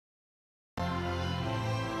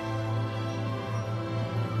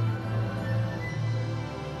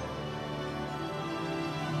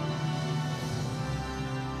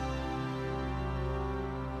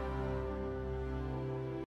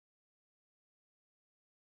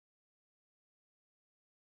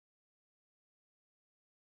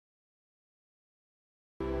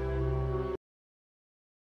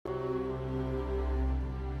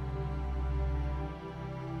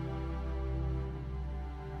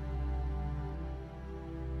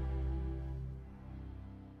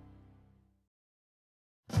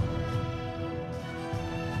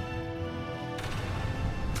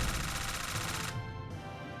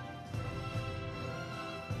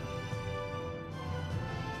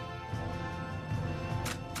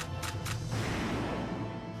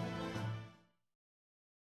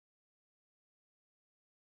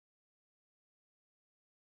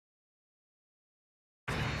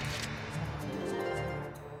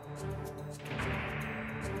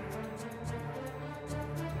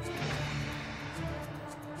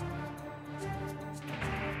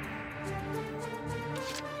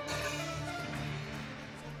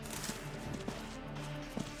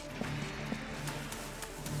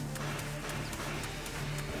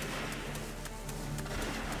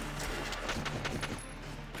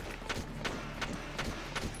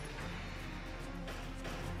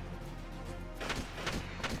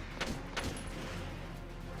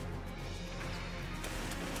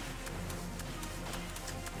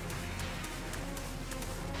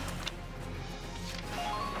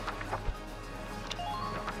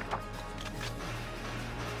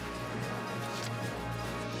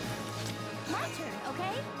turn,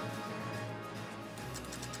 okay?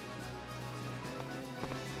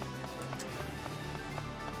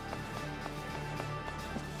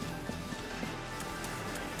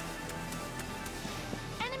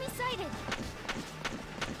 Enemy sighted!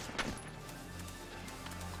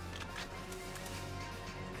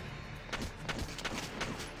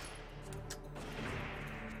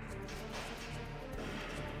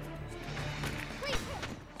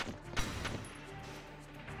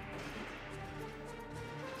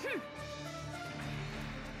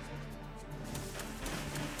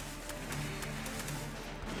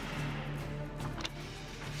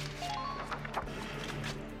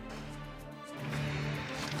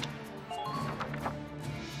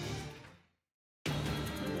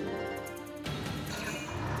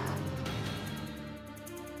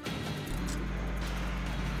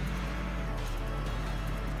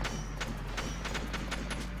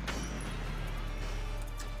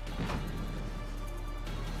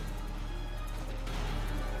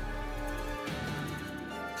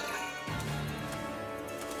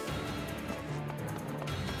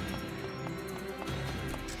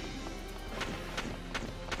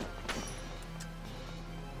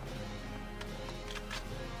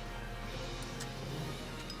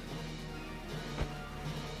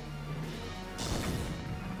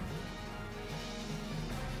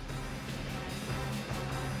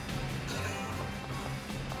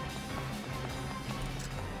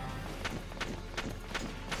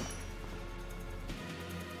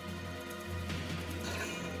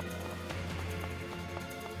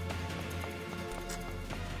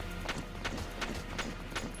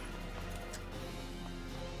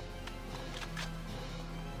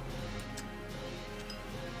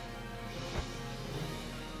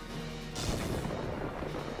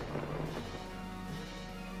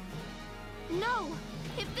 No!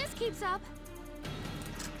 If this keeps up...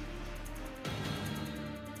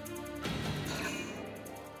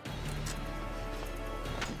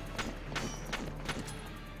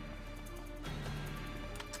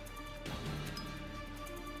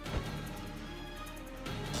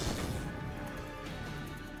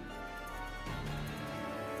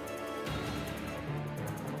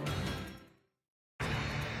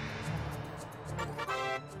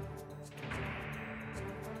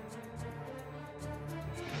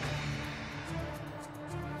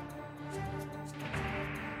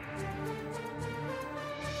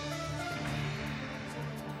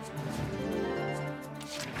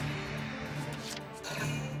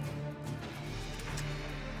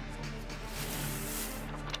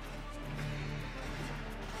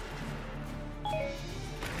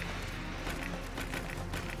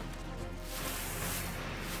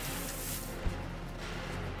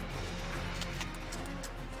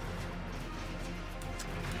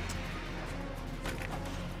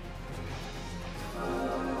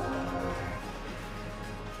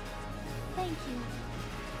 Thank you.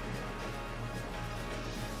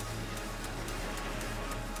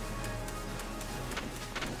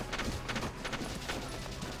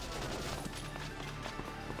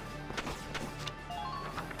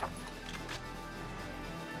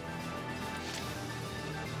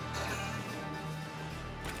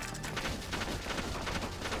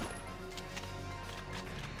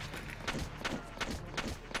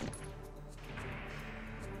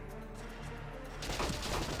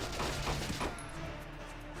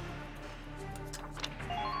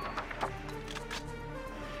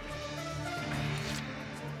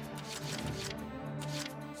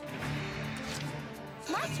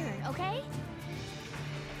 My turn, okay?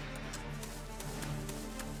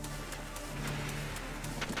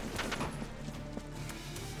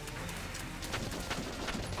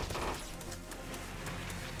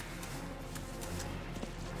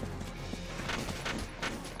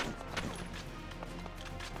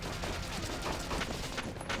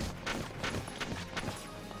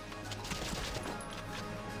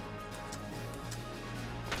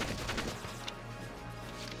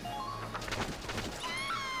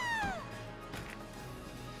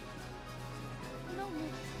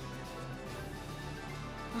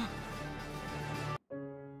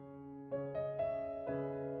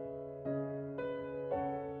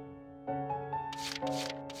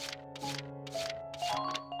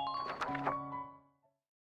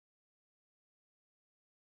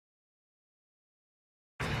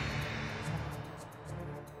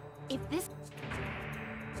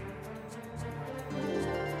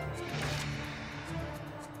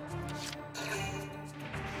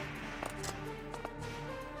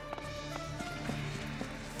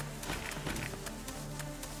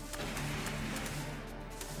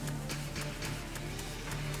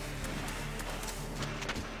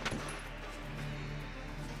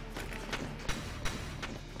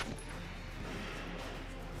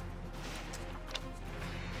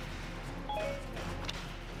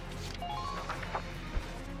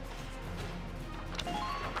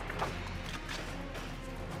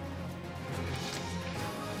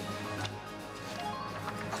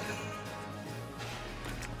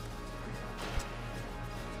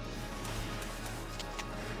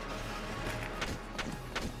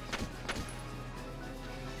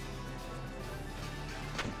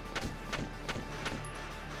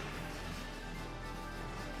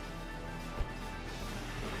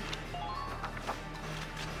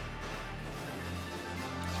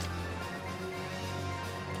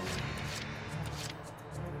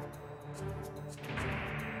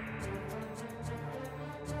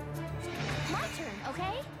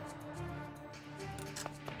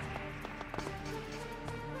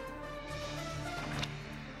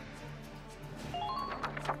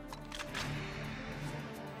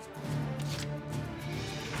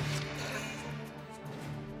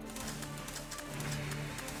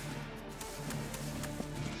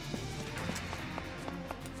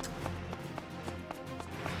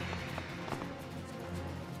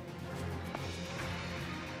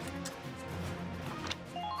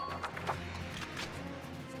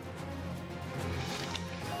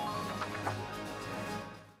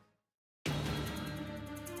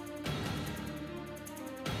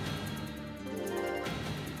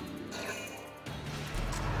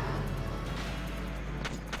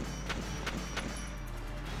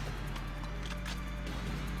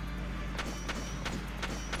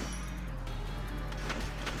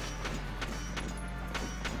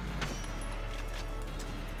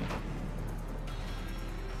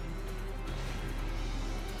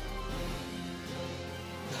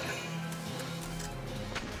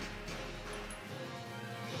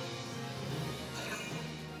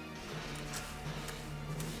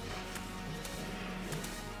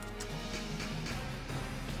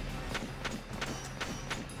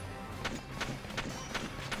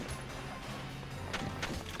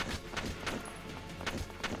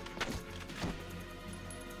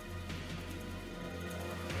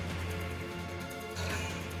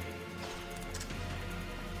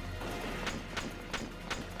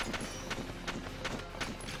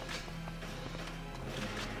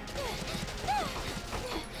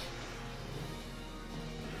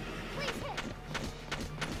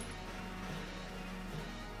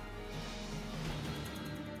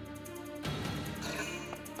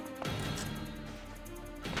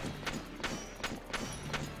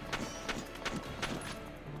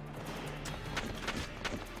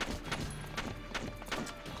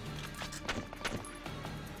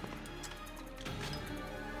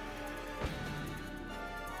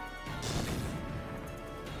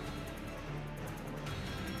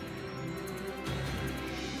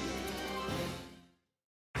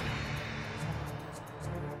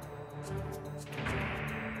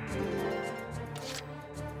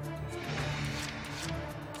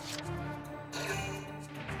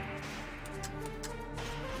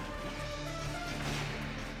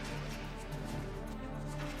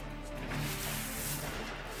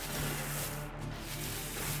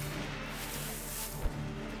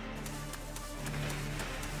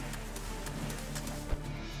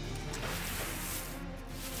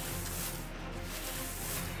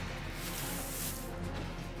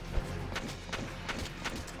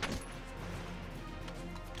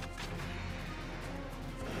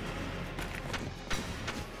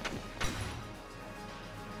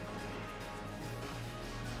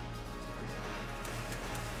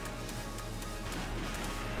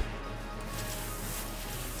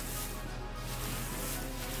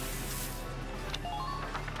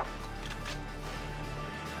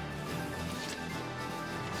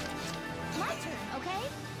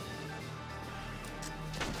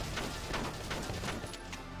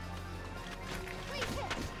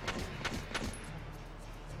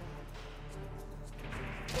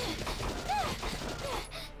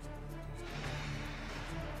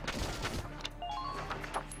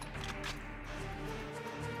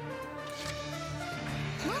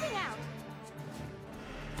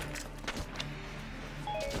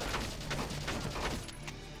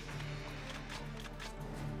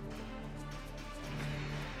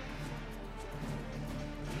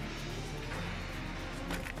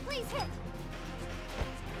 Nice hit!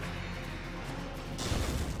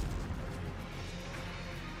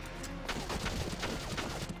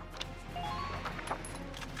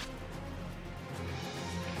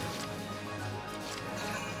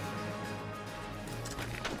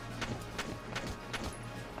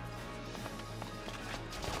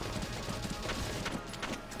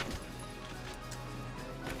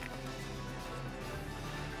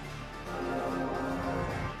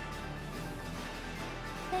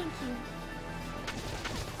 Thank you.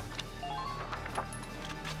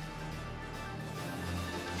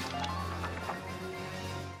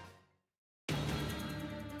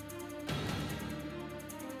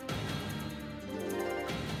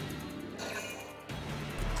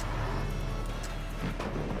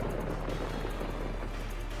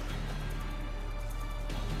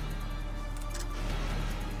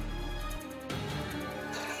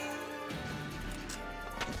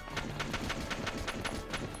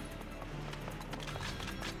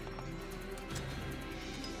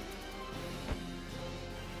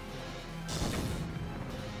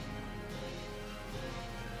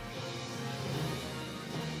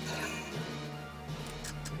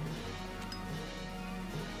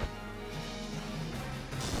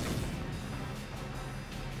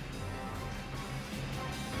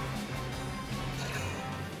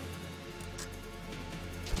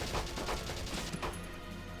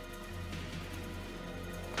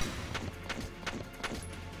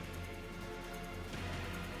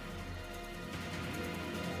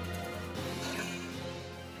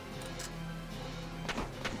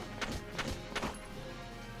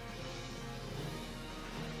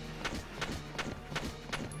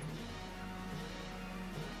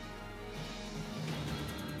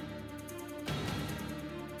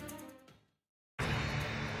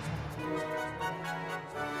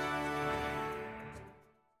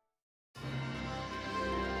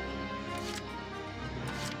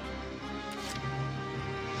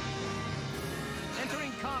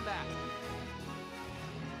 Entering combat.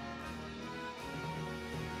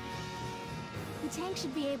 The tank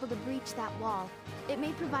should be able to breach that wall. It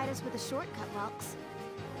may provide us with a shortcut, Welks.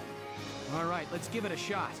 All right, let's give it a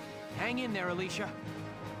shot. Hang in there, Alicia.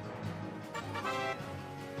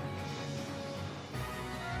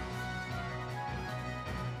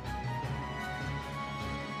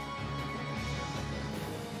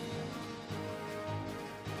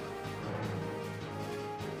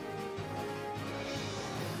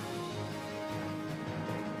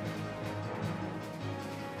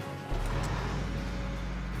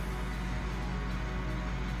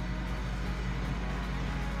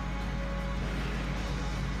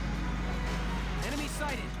 Enemy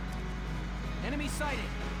sighted! Enemy sighted!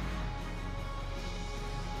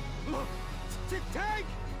 Look! It's a tank!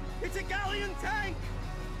 It's a galleon tank!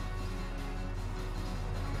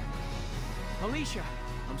 Alicia,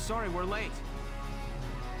 I'm sorry we're late.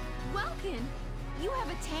 Welkin, you have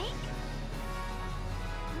a tank?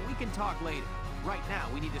 We can talk later. Right now,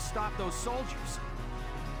 we need to stop those soldiers.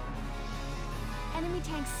 Enemy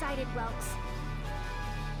tank sighted, Welks.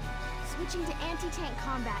 Switching to anti-tank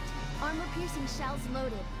combat. Armor-piercing shells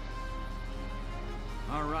loaded.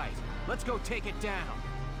 All right, let's go take it down.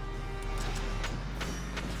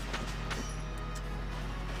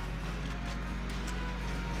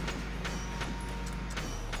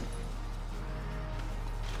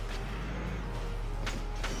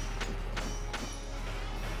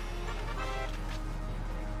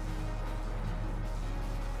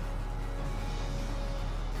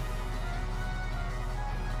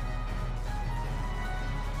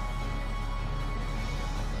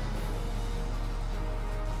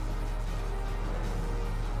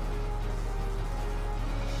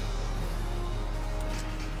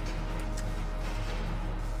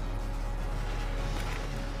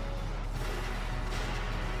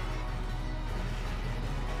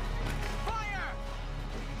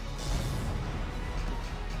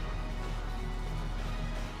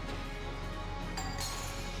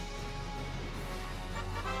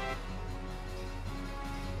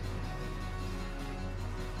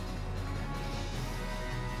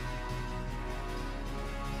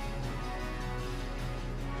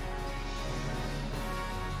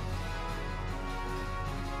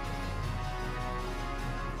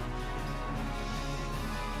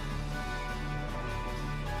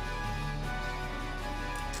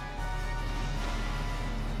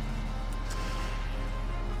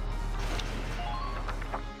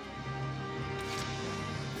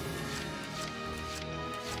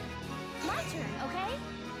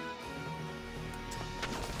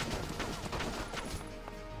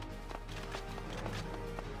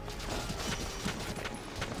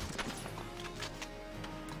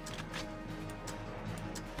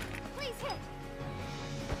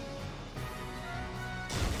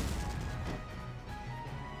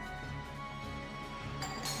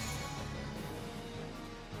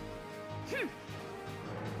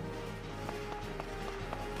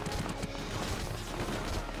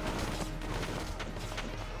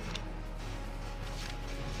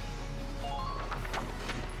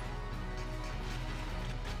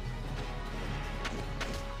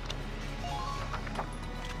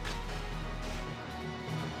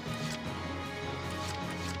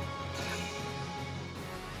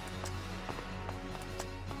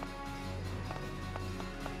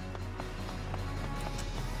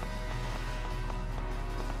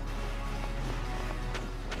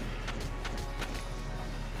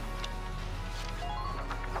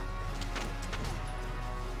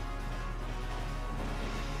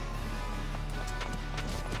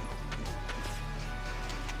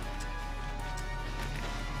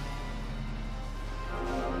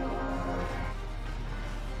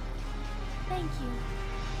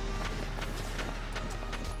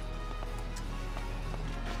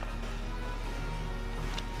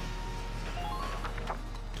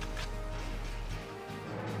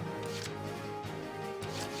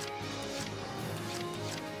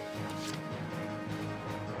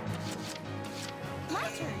 My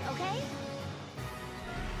turn, okay?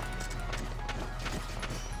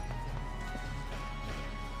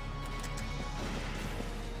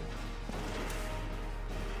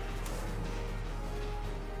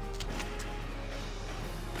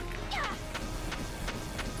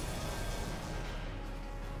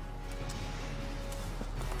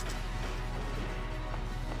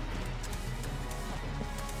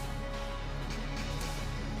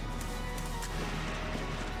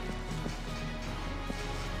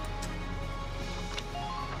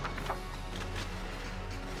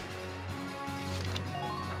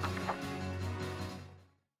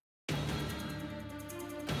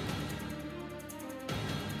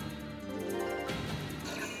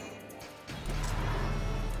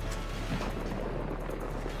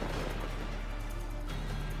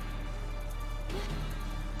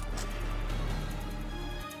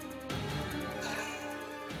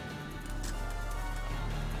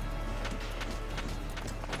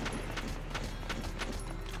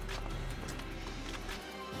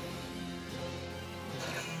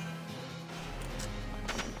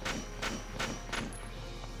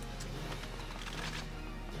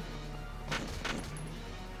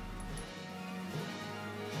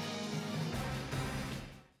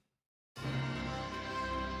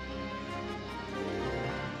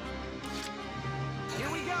 Here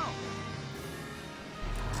we go!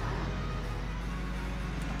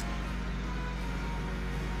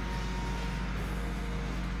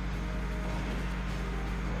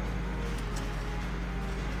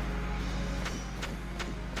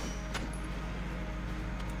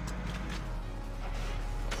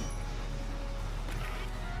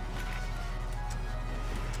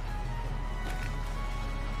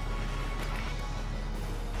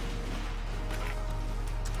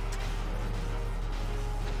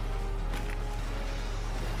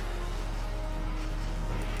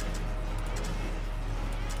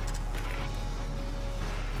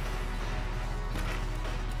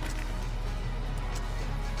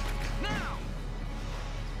 Now!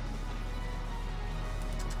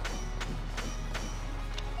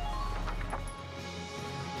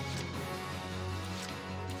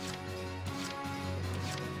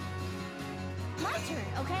 My turn,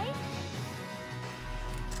 okay?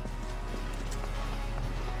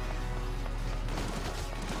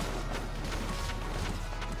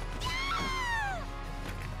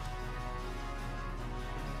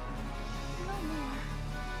 No more.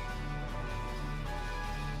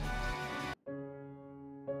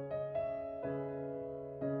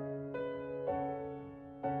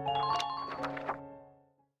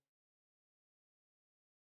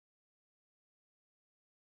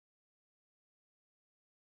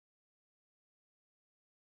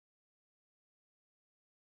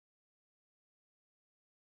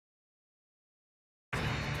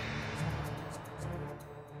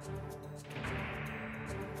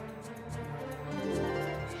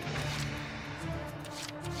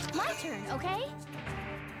 My turn, okay?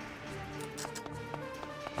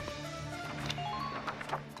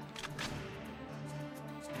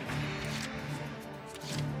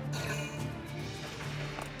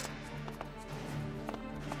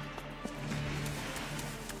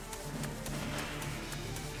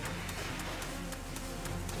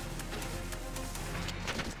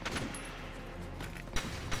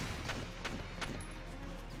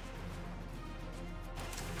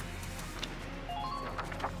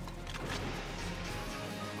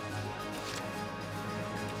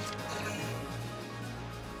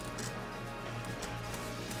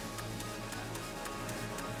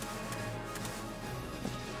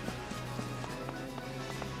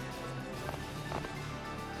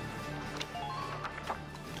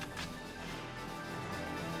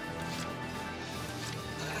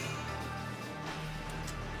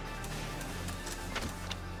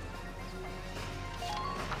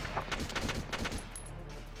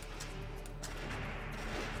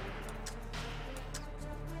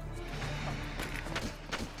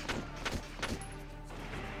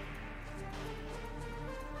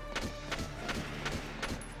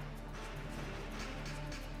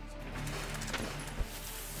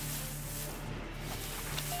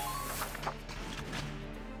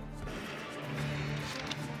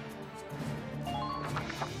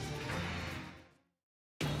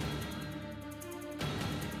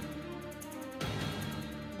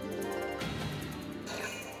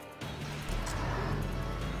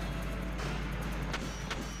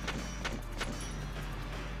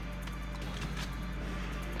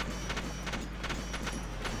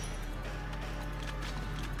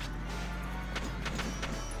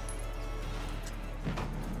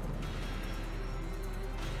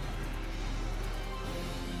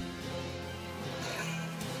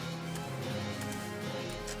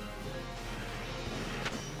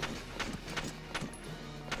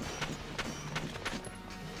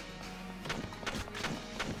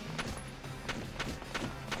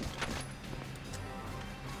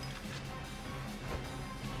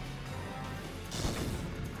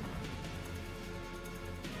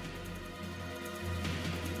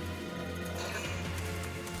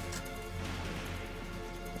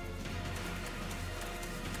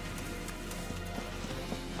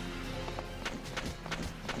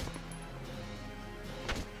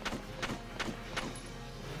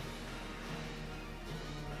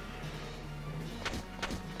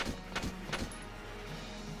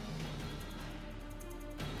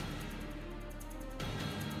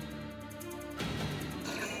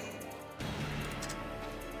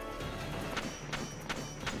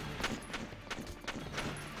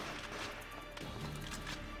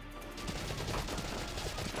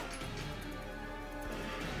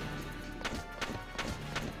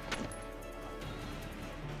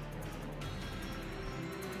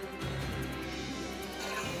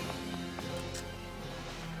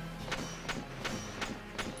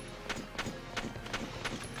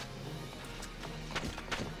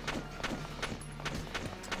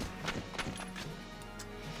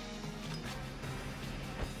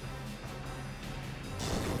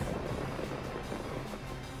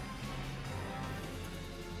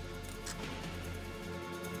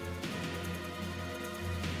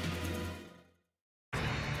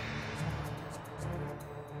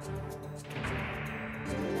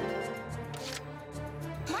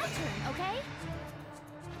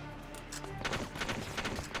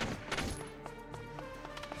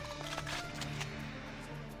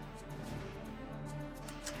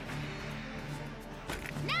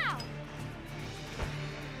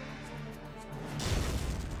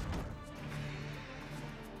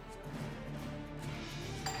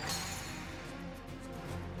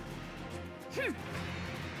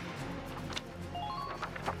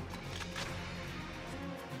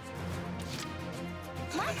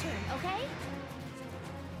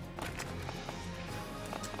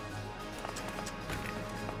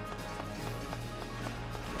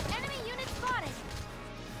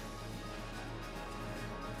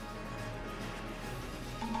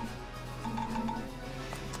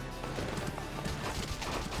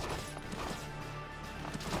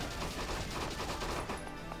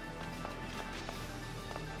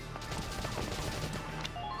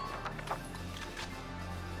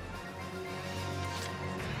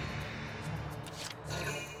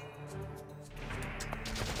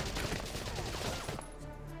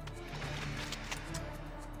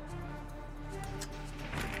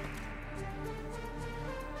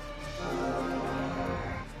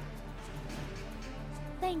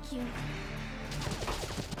 Thank you.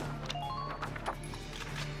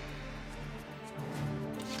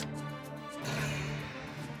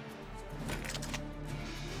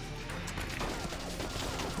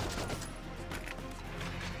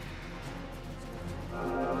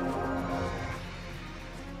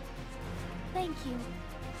 Thank you.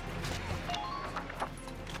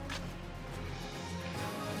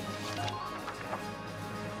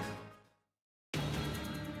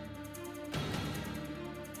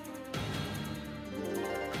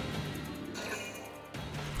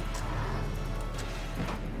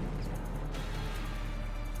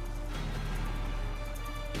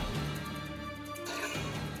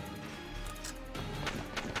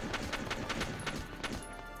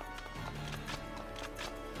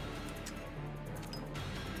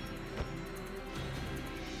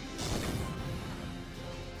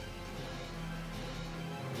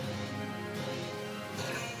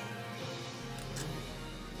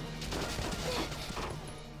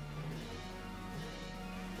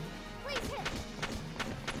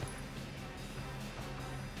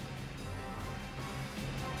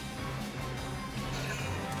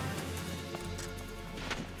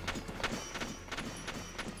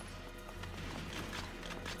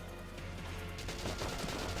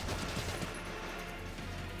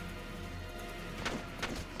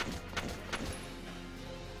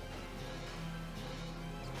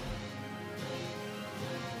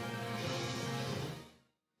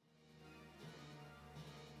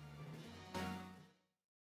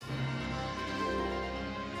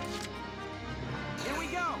 Here we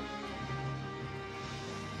go!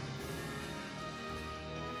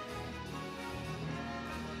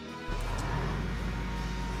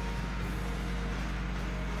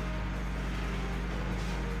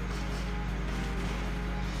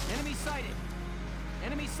 Enemy sighted!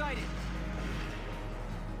 Enemy sighted!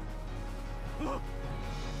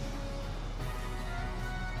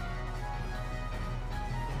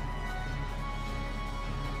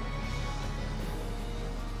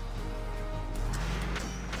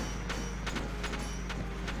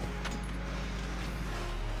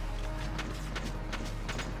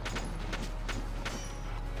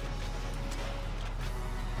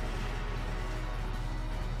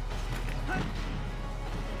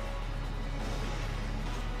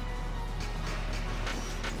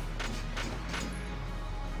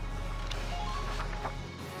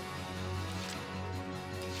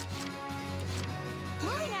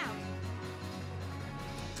 Moving out.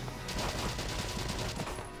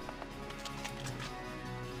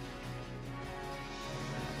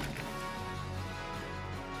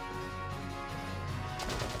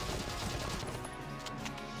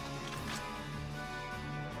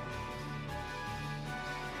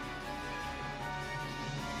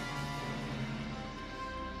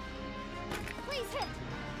 Please hit.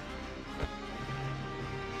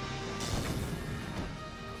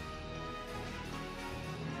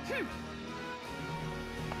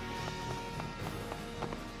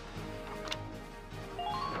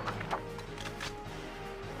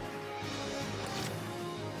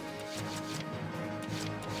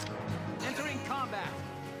 Entering combat!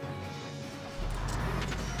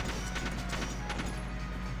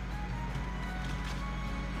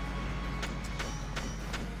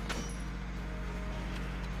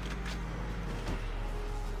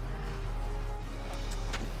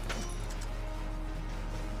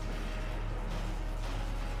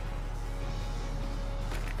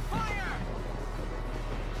 Fire!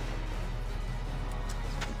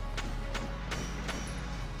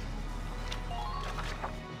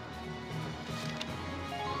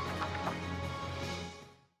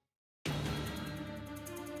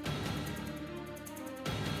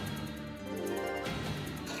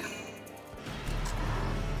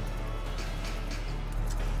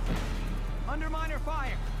 Underminer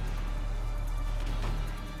fire!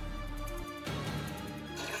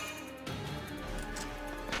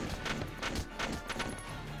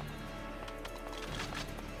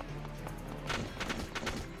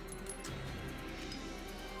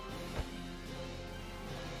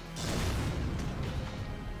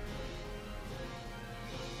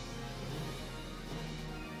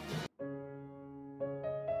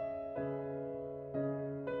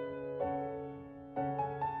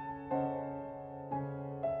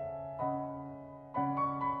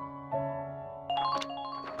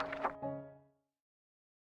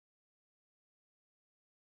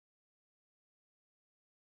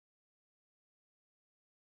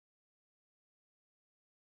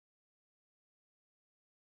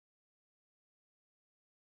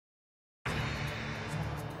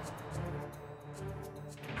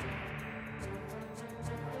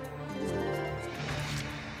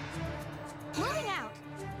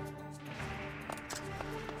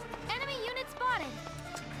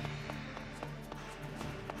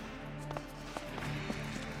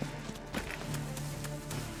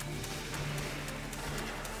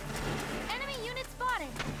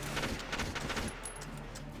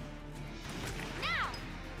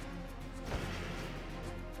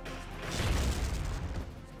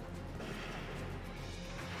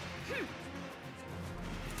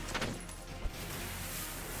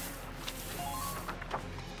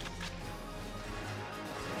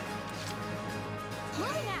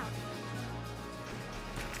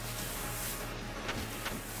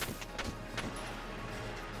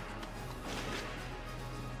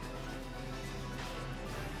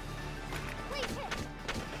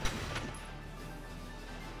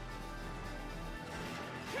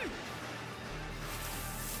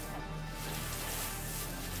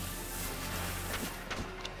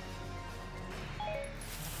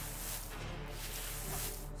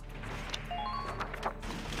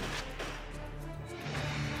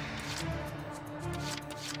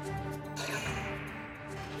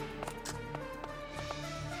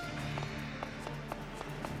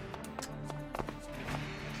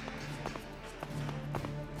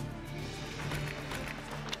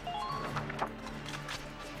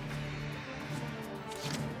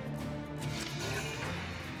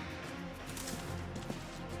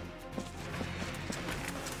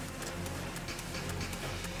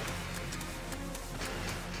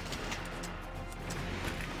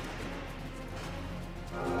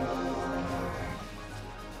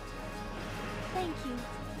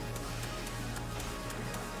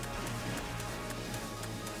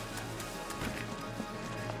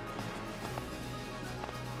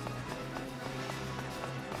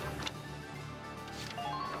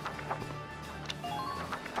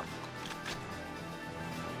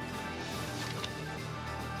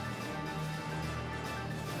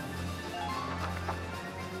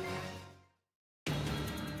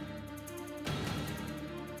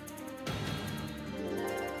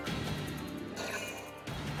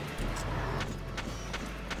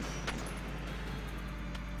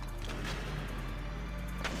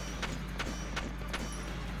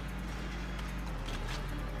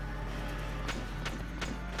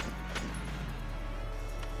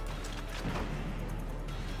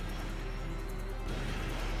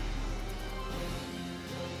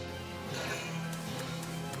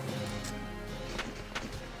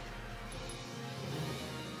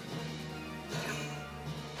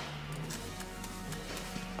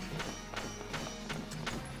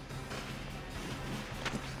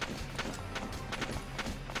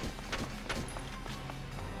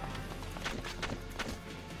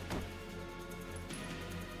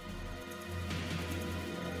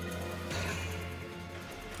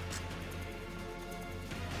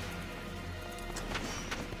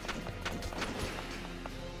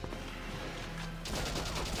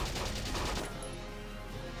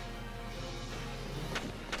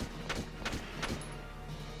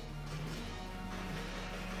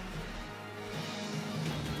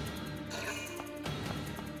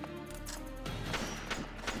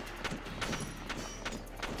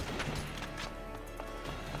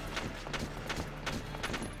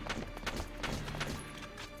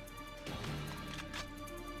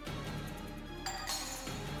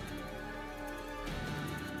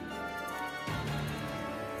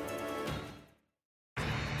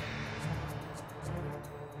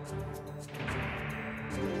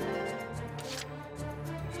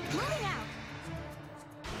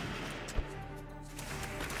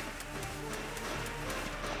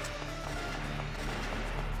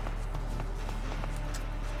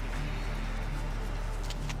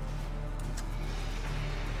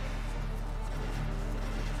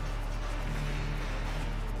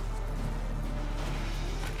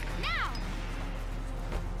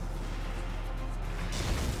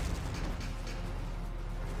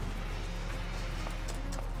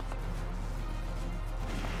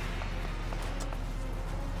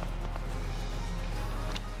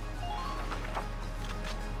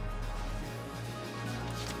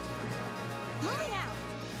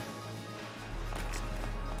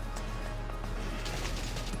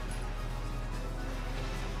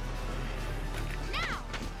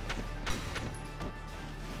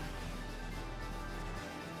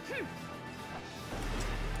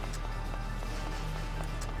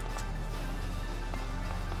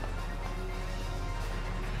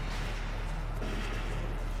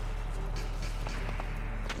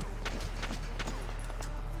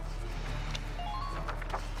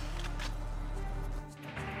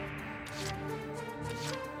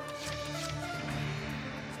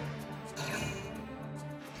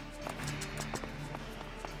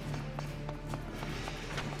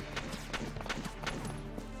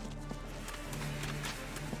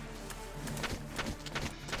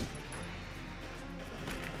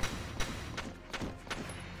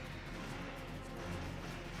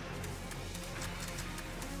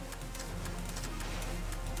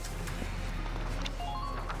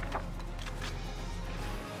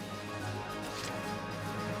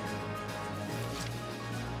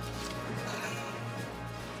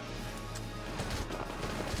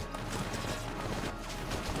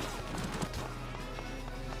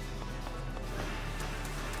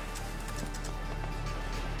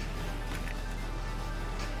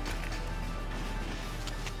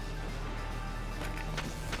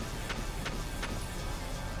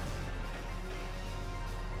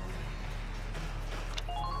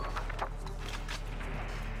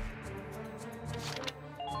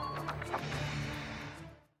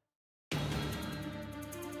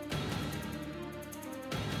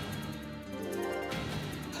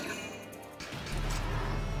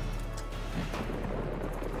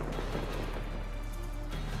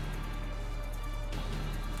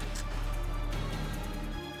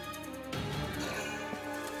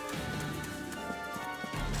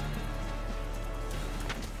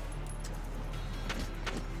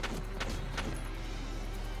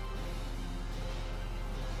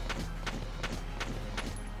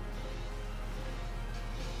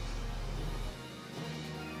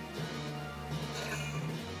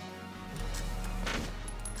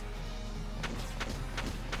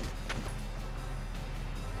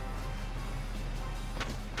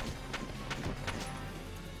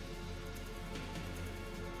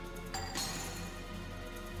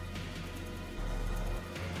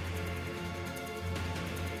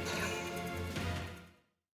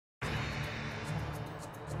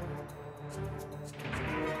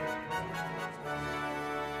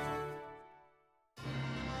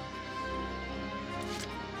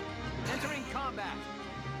 combat.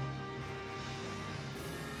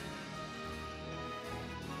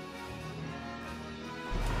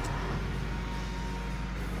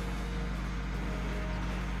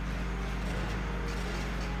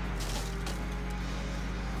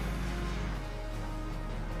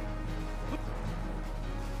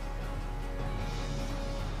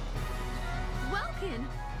 Welkin,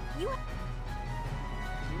 you...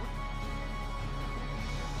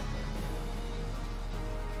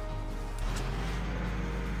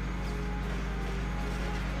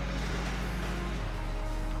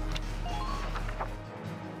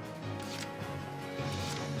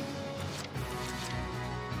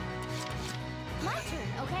 My turn,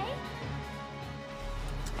 okay?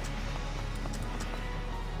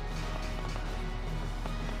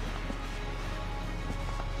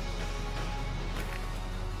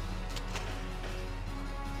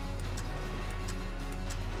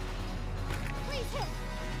 Please hit!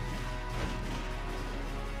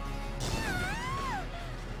 Ah!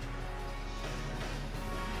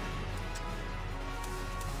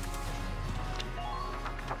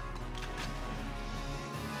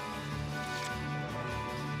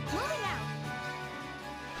 Moving out!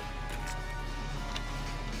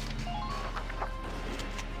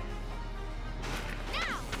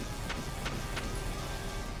 Now!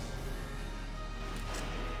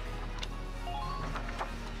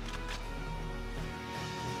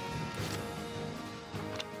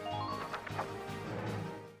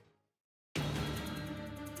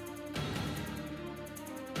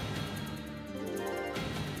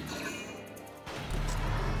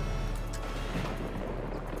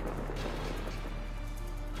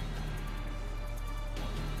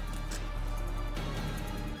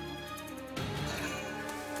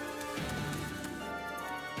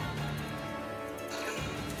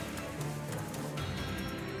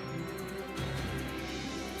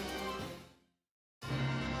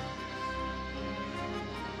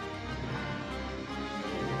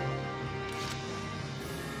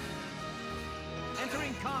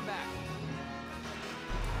 Entering combat.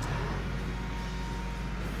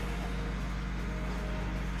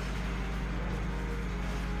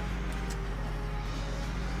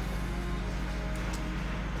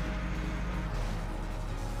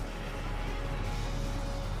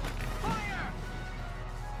 Fire!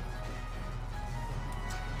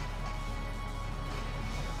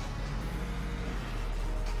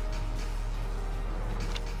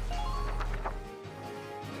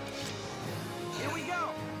 Here we go!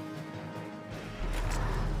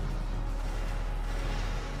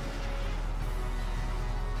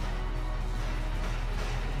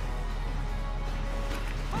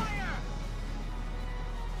 Fire!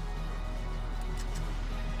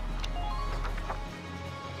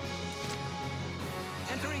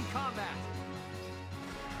 Entering combat.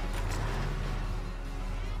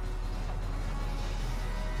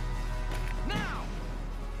 Now!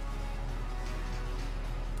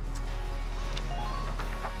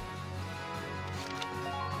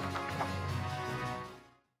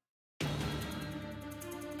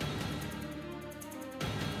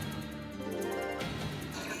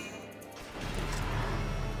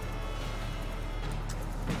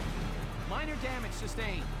 Minor damage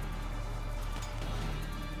sustained.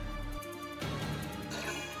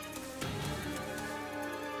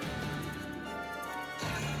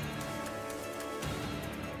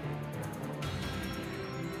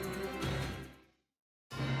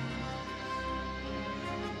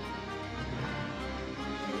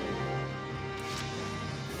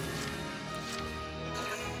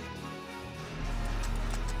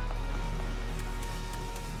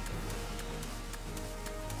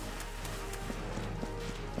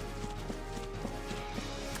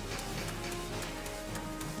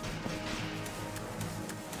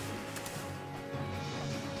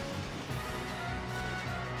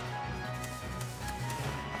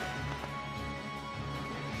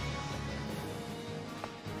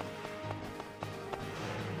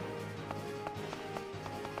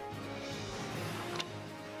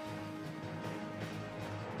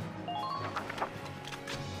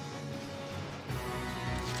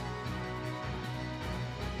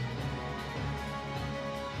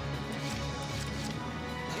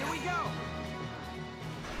 Here we go!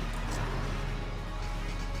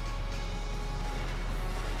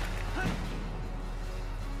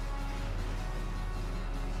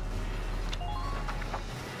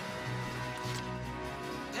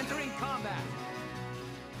 Entering combat.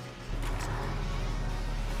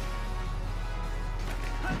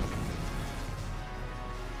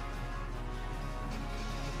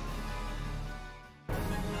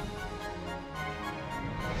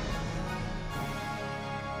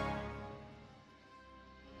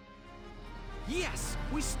 Yes!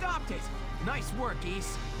 We stopped it! Nice work,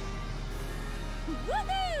 Ys.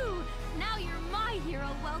 Woohoo! Now you're my hero,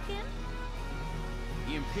 Welkin.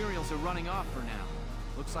 The Imperials are running off for now.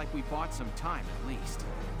 Looks like we bought some time, at least.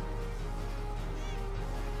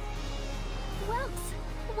 Whelks!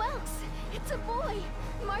 Whelks! It's a boy!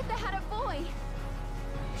 Martha had a boy!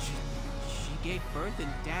 She gave birth in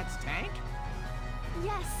Dad's tank?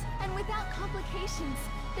 Yes, and without complications.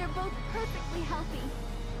 They're both perfectly healthy.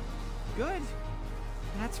 Good.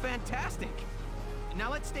 That's fantastic.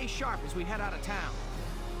 Now let's stay sharp as we head out of town.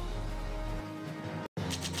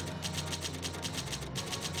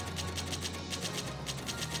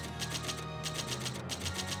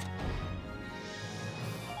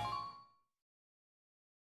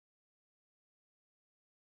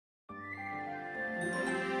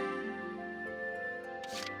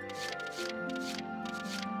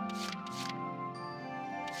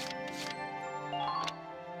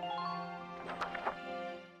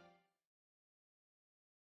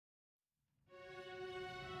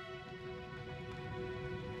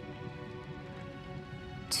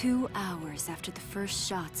 Two hours after the first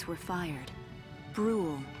shots were fired,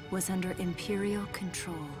 Brule was under Imperial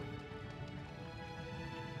control.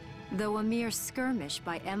 Though a mere skirmish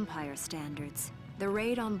by Empire standards, the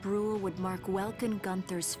raid on Brule would mark Welkin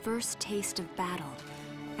Gunther's first taste of battle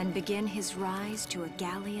and begin his rise to a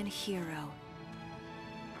Gallian hero.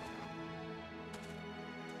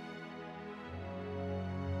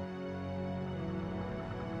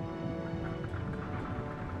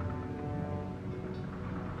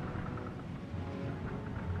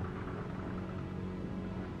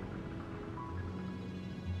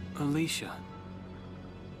 Alicia.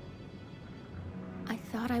 I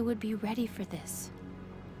thought I would be ready for this.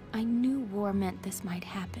 I knew war meant this might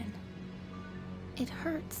happen. It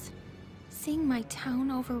hurts. Seeing my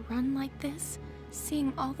town overrun like this,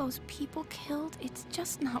 seeing all those people killed, it's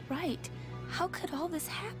just not right. How could all this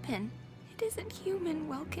happen? It isn't human,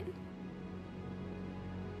 Welkin.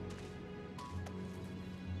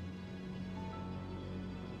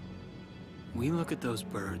 We look at those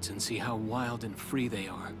birds and see how wild and free they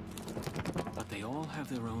are. But they all have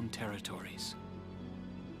their own territories.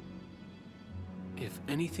 If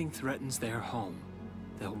anything threatens their home,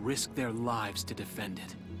 they'll risk their lives to defend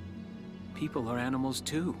it. People are animals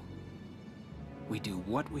too. We do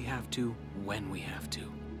what we have to, when we have to.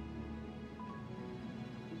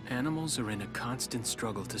 Animals are in a constant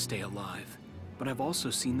struggle to stay alive, but I've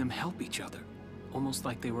also seen them help each other, almost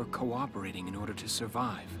like they were cooperating in order to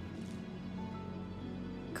survive.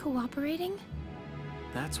 Cooperating?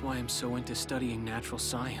 That's why I'm so into studying natural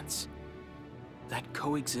science. That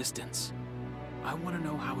coexistence. I want to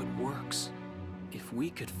know how it works. If we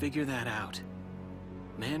could figure that out,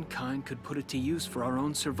 mankind could put it to use for our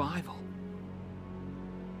own survival.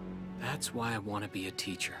 That's why I want to be a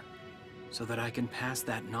teacher, so that I can pass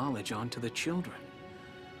that knowledge on to the children.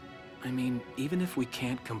 I mean, even if we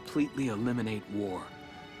can't completely eliminate war,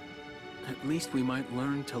 at least we might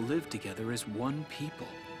learn to live together as one people.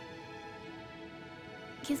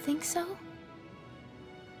 You think so?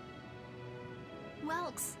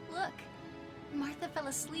 Whelks, look. Martha fell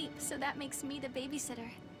asleep, so that makes me the babysitter.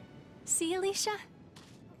 See, Alicia?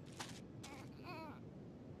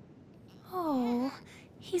 Oh,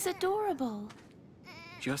 he's adorable.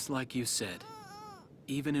 Just like you said,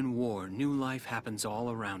 even in war, new life happens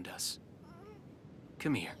all around us.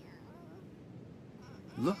 Come here.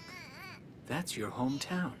 Look, that's your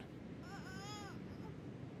hometown.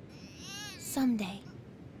 Someday,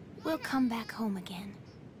 we'll come back home again.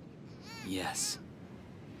 Yes.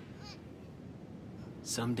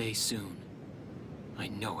 Someday soon. I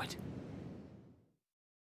know it.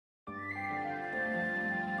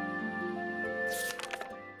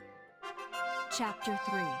 Chapter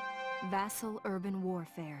 3, Vassal Urban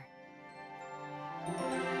Warfare.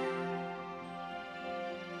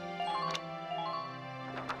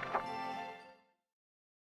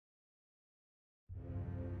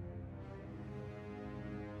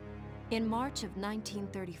 In March of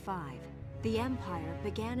 1935, the Empire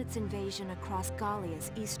began its invasion across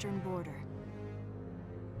Gallia's eastern border.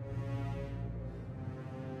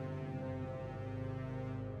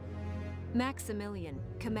 Maximilian,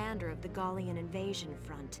 commander of the Gallian invasion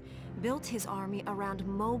front, built his army around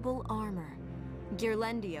mobile armor.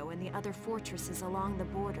 Ghirlandaio and the other fortresses along the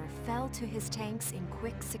border fell to his tanks in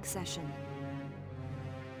quick succession.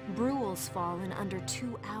 Brule's fall in under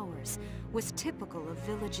 2 hours was typical of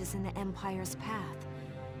villages in the Empire's path,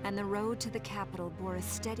 and the road to the capital bore a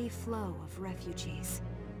steady flow of refugees.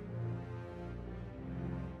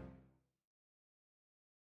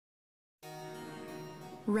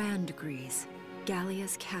 Randgries,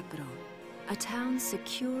 Gallia's capital, A town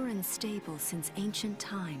secure and stable since ancient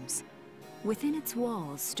times. Within its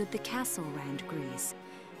walls stood the castle Randgries,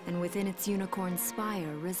 and within its unicorn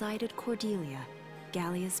spire resided Cordelia,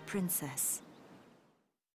 Gallia's princess.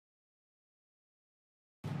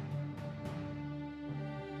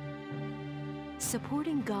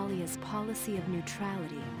 Supporting Gallia's policy of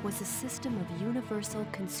neutrality was a system of universal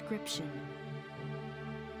conscription.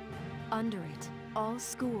 Under it, all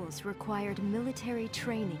schools required military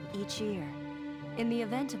training each year. In the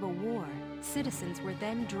event of a war, citizens were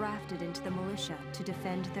then drafted into the militia to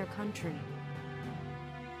defend their country.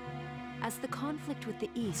 As the conflict with the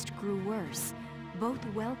East grew worse, both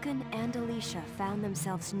Welkin and Alicia found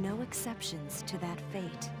themselves no exceptions to that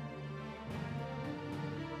fate.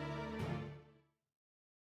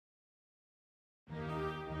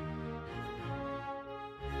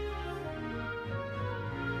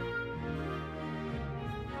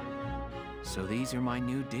 So these are my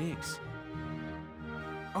new digs.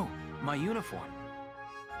 Oh, my uniform.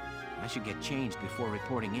 I should get changed before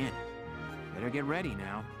reporting in. Better get ready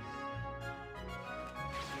now.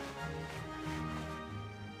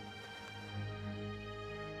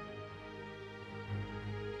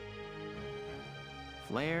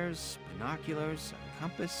 Flares, binoculars, a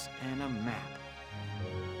compass, and a map.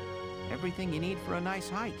 Everything you need for a nice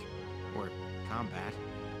hike. Or combat.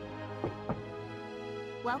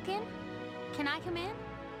 Welkin? Can I come in?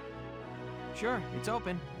 Sure, it's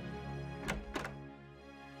open.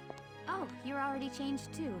 Oh, you're already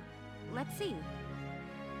changed too. Let's see.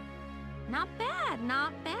 Not bad,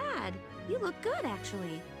 not bad. You look good,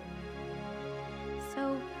 actually.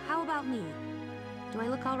 So, how about me? Do I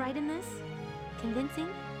look all right in this? Convincing?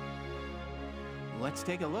 Let's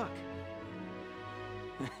take a look.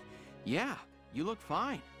 Yeah, you look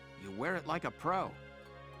fine. You wear it like a pro.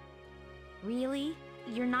 Really?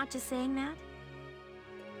 You're not just saying that?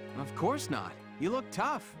 Of course not. You look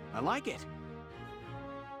tough. I like it.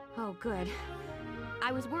 Oh, good.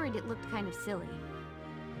 I was worried it looked kind of silly.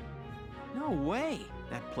 No way.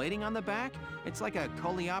 That plating on the back, it's like a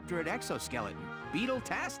coleopterate exoskeleton.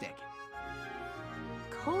 Beetle-tastic.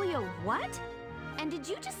 Coleo what? And did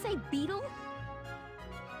you just say beetle?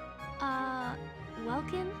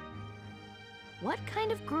 Welkin? What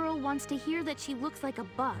kind of girl wants to hear that she looks like a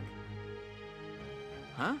bug?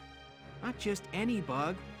 Huh? Not just any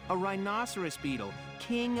bug. A rhinoceros beetle,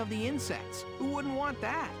 king of the insects. Who wouldn't want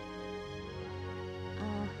that?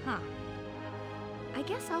 Uh-huh. I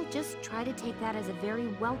guess I'll just try to take that as a very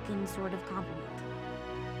welcome sort of compliment.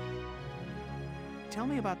 Tell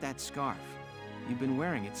me about that scarf. You've been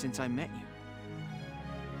wearing it since I met you.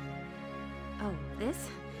 Oh, this?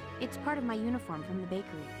 It's part of my uniform from the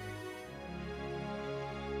bakery.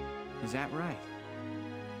 Is that right?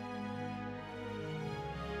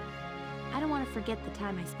 I don't want to forget the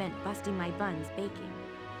time I spent busting my buns baking.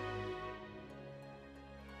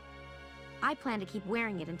 I plan to keep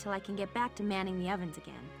wearing it until I can get back to manning the ovens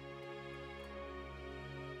again.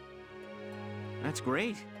 That's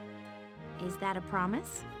great. Is that a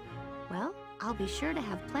promise? Well, I'll be sure to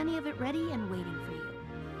have plenty of it ready and waiting for you.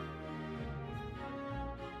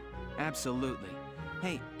 Absolutely.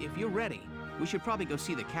 Hey, if you're ready, we should probably go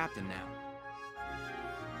see the captain now.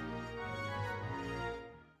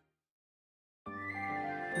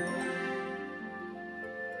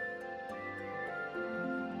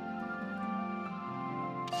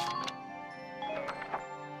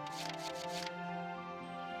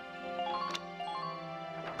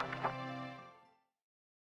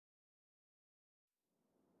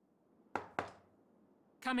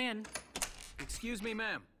 Come in. Excuse me,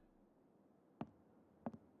 ma'am.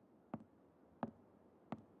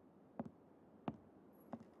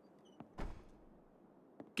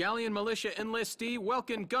 Galleon Militia Enlistee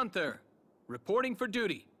Welkin Gunther, reporting for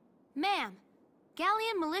duty. Ma'am,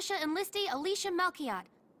 Galleon Militia Enlistee Alicia Melchiot,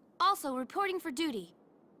 also reporting for duty.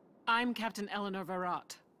 I'm Captain Eleanor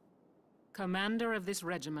Varrot, commander of this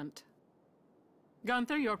regiment.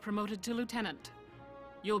 Gunther, you're promoted to lieutenant.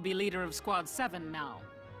 You'll be leader of Squad 7 now.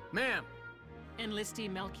 Ma'am!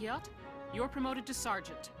 Enlistee Melchiot, you're promoted to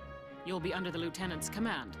sergeant. You'll be under the lieutenant's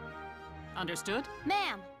command. Understood?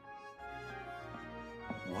 Ma'am!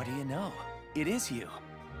 What do you know? It is you.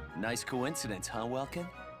 Nice coincidence, huh, Welkin?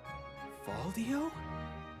 Valdio?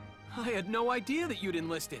 I had no idea that you'd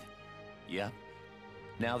enlisted. Yep.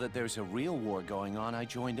 Now that there's a real war going on, I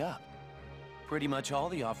joined up. Pretty much all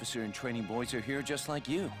the officer and training boys are here just like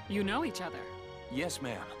you. You know each other? Yes,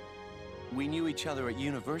 ma'am. We knew each other at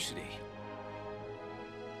university.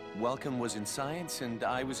 Welkin was in science and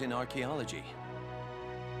I was in archaeology.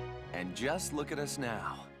 And just look at us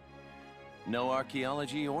now. No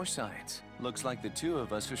archaeology or science. Looks like the two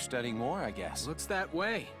of us are studying war, I guess. Looks that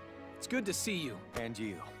way. It's good to see you. And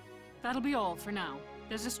you. That'll be all for now.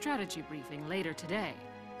 There's a strategy briefing later today,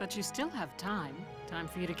 but you still have time. Time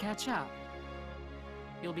for you to catch up.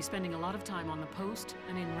 You'll be spending a lot of time on the post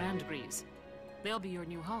and in Randgrease. They'll be your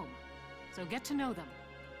new home, so get to know them.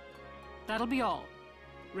 That'll be all.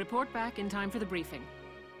 Report back in time for the briefing.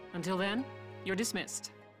 Until then, you're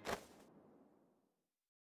dismissed.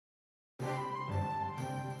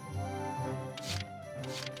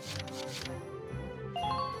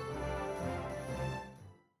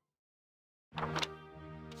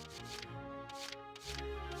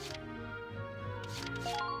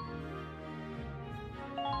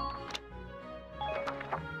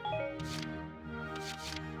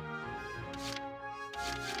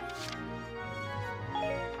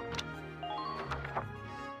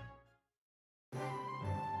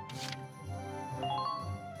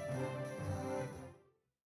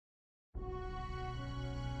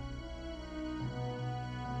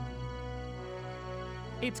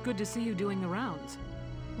 It's good to see you doing the rounds.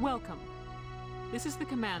 Welcome. This is the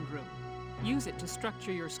command room. Use it to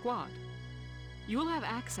structure your squad. You will have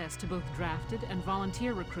access to both drafted and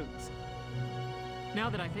volunteer recruits. Now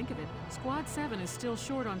that I think of it, Squad 7 is still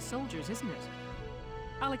short on soldiers, isn't it?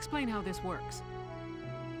 I'll explain how this works.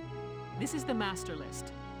 This is the master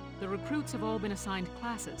list. The recruits have all been assigned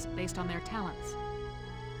classes based on their talents.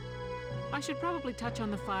 I should probably touch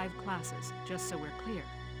on the 5 classes, just so we're clear.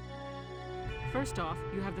 First off,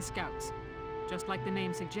 you have the Scouts. Just like the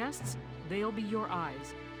name suggests, they'll be your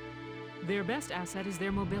eyes. Their best asset is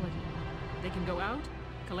their mobility. They can go out,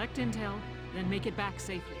 collect intel, then make it back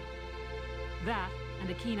safely. That, and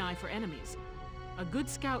a keen eye for enemies. A good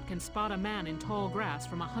scout can spot a man in tall grass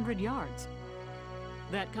from 100 yards.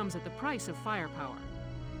 That comes at the price of firepower.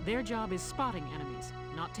 Their job is spotting enemies,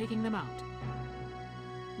 not taking them out.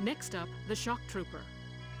 Next up, the Shock Trooper.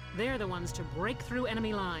 They're the ones to break through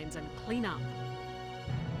enemy lines and clean up.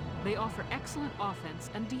 They offer excellent offense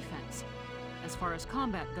and defense. As far as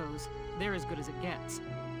combat goes, they're as good as it gets.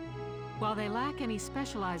 While they lack any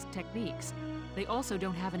specialized techniques, they also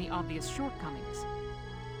don't have any obvious shortcomings.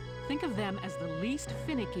 Think of them as the least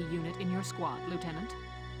finicky unit in your squad, Lieutenant.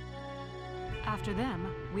 After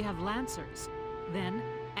them, we have Lancers, then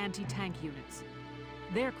anti-tank units.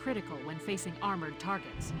 They're critical when facing armored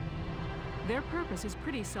targets. Their purpose is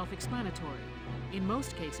pretty self-explanatory. In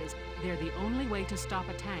most cases, they're the only way to stop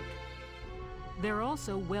a tank. They're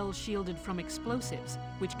also well shielded from explosives,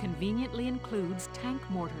 which conveniently includes tank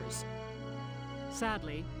mortars.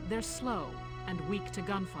 Sadly, they're slow and weak to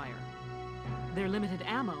gunfire. Their limited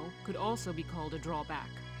ammo could also be called a drawback.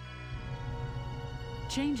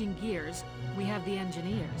 Changing gears, we have the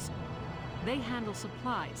Engineers. They handle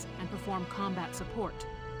supplies and perform combat support.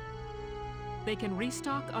 They can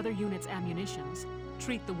restock other units' ammunitions,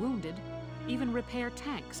 treat the wounded, even repair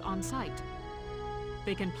tanks on site.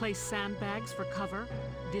 They can place sandbags for cover,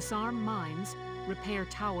 disarm mines, repair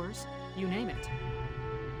towers, you name it.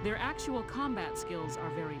 Their actual combat skills are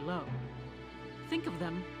very low. Think of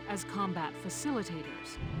them as combat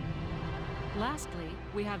facilitators. Lastly,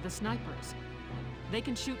 we have the Snipers. They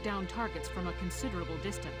can shoot down targets from a considerable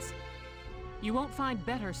distance. You won't find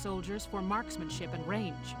better soldiers for marksmanship and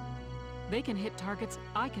range. They can hit targets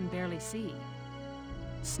I can barely see.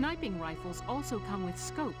 Sniping rifles also come with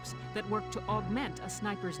scopes that work to augment a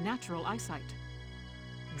sniper's natural eyesight.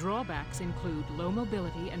 Drawbacks include low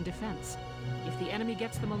mobility and defense. If the enemy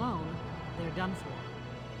gets them alone, they're done for.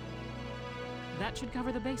 That should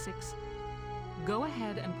cover the basics. Go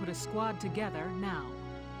ahead and put a squad together now.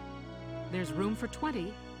 There's room for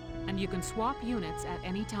 20, and you can swap units at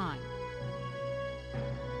any time.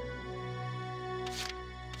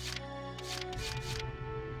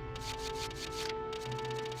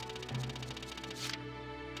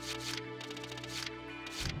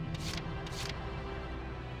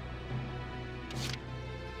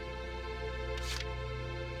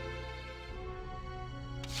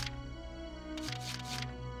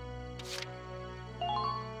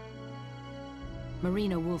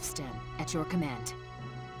 Marina Wolfsten, at your command.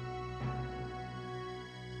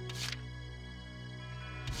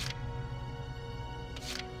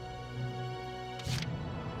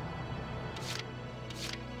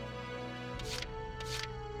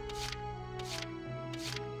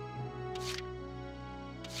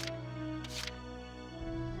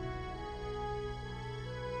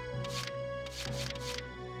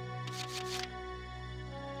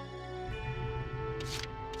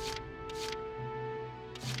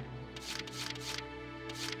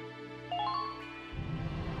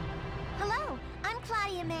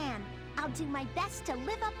 do my best to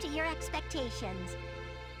live up to your expectations.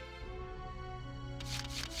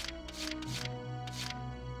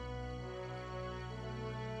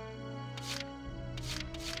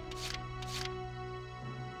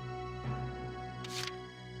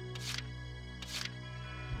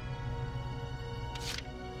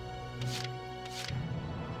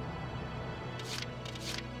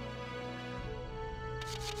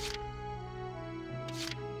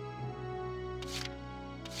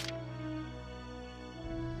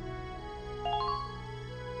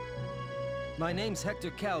 My name's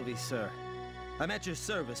Hector Calvi, sir. I'm at your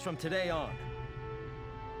service from today on.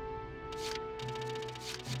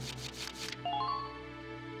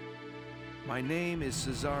 My name is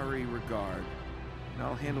Cesare Regard, and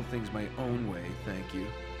I'll handle things my own way, thank you.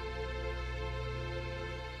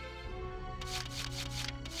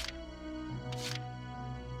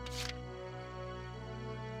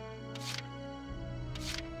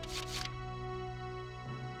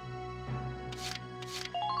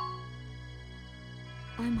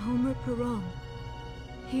 I'm Homer Perron,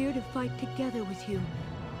 here to fight together with you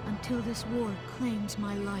until this war claims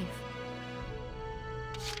my life.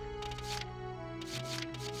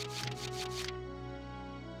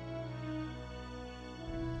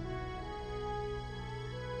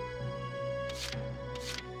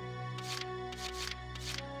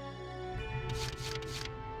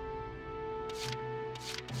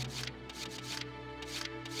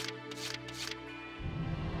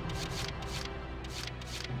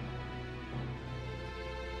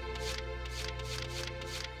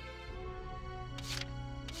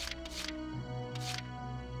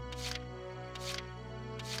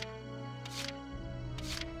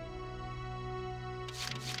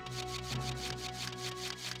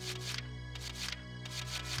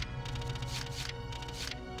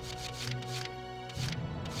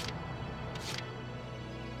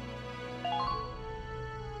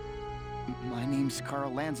 My name's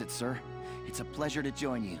Carl Lanzett, sir. It's a pleasure to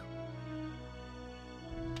join you.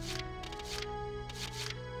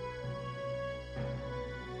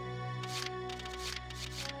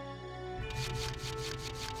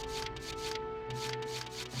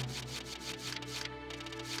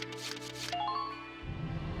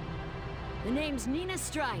 The name's Nina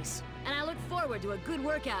Strice, and I look forward to a good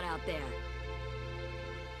workout out there.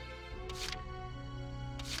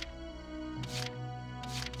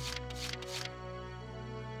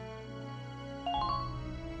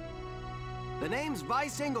 The name's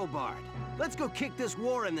Vice Engelbard. Let's go kick this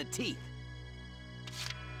war in the teeth.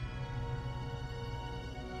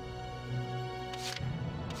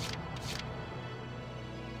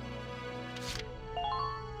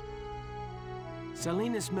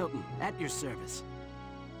 Salinas Milton, at your service.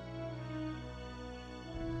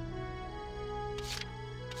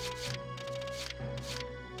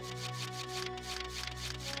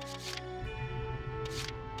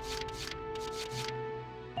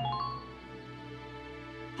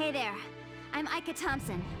 Hey there, I'm Ika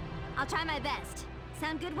Thompson. I'll try my best.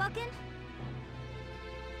 Sound good, Welkin?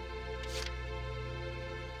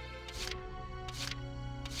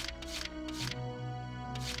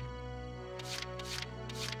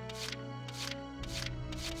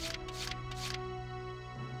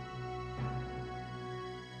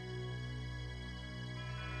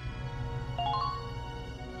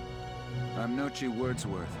 I'm Nochi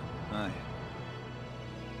Wordsworth. Hi.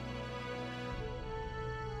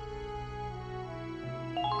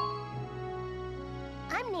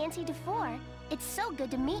 I'm Nancy DeFore. It's so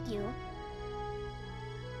good to meet you.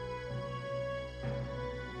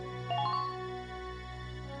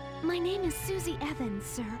 My name is Susie Evans,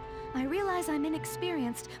 sir. I realize I'm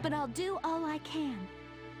inexperienced, but I'll do all I can.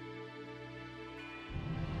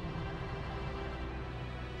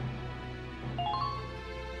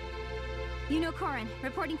 Yuno Korin,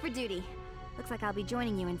 reporting for duty. Looks like I'll be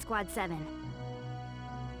joining you in Squad 7.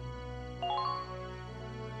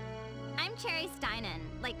 I'm Cherry Steinen,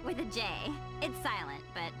 like with a J. It's silent,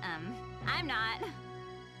 but, I'm not.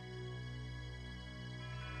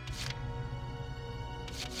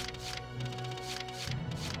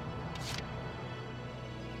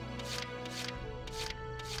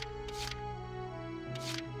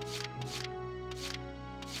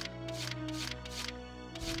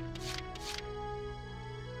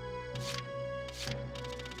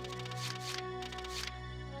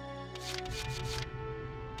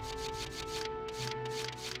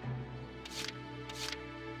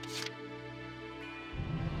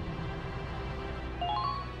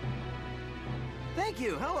 Thank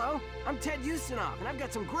you, hello. I'm Ted Ustinov, and I've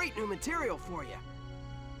got some great new material for you.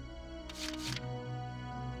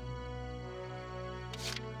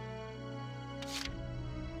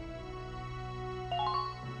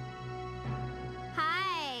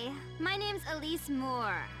 Elise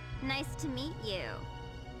Moore. Nice to meet you.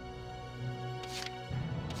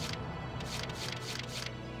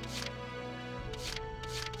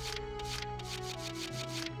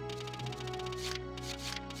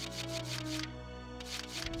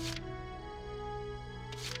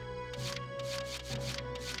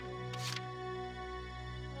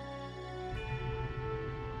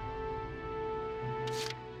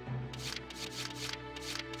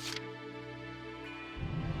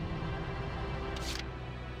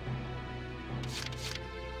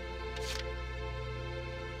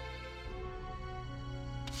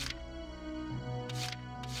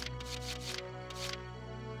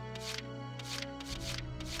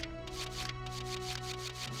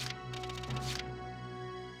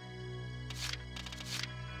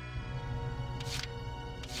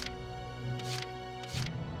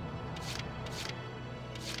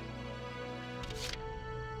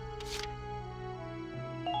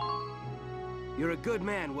 You're a good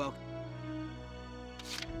man, Welk.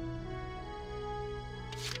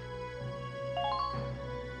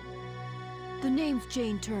 The name's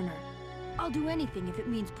Jane Turner. I'll do anything if it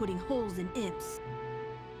means putting holes in imps.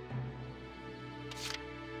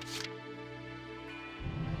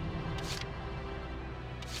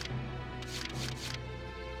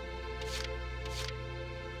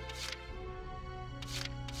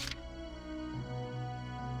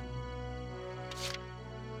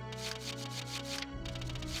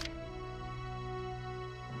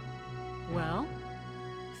 Well,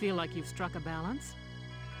 feel like you've struck a balance?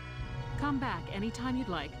 Come back anytime you'd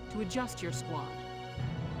like to adjust your squad.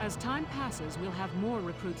 As time passes, we'll have more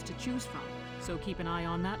recruits to choose from, so keep an eye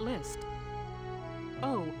on that list.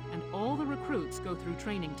 Oh, and all the recruits go through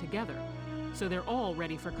training together, so they're all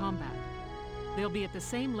ready for combat. They'll be at the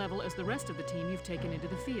same level as the rest of the team you've taken into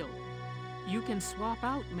the field. You can swap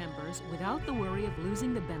out members without the worry of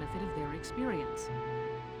losing the benefit of their experience.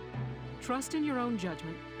 Trust in your own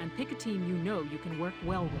judgment and pick a team you know you can work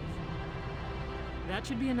well with. That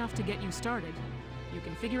should be enough to get you started. You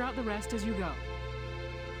can figure out the rest as you go.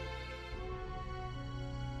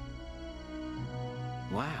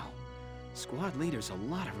 Wow. Squad leader's a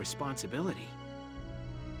lot of responsibility.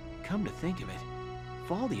 Come to think of it,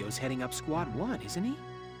 Faldio's heading up Squad 1, isn't he?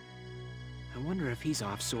 I wonder if he's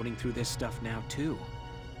off sorting through this stuff now, too.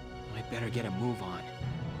 I'd better get a move on.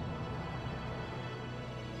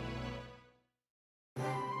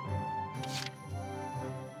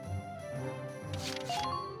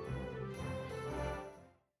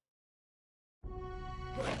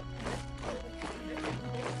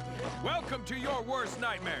 Welcome to your worst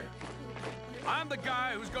nightmare. I'm the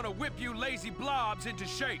guy who's gonna whip you lazy blobs into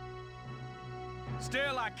shape.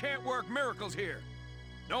 Still, I can't work miracles here.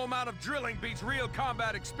 No amount of drilling beats real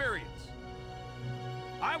combat experience.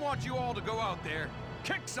 I want you all to go out there,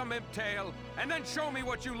 kick some imp tail, and then show me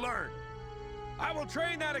what you learned. I will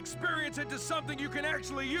train that experience into something you can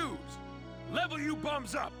actually use. Level you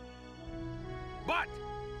bums up. But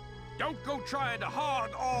don't go trying to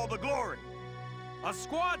hog all the glory. A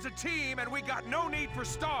squad's a team, and we got no need for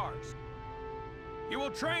stars. You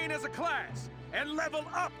will train as a class, and level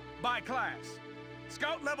up by class.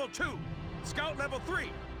 Scout level 2, Scout level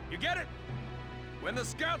 3. You get it? When the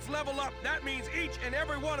scouts level up, that means each and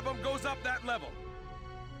every one of them goes up that level.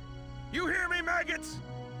 You hear me, maggots?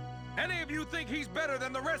 Any of you think he's better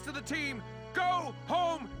than the rest of the team, go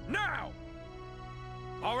home now!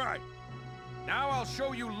 All right. Now I'll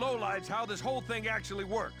show you lowlights how this whole thing actually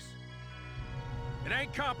works. It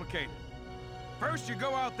ain't complicated. First you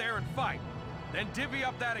go out there and fight, then divvy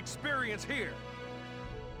up that experience here.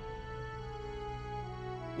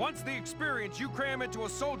 Once the experience you cram into a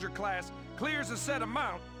soldier class clears a set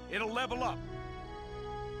amount, it'll level up.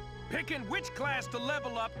 Picking which class to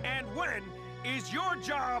level up and when is your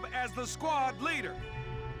job as the squad leader.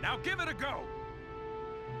 Now give it a go.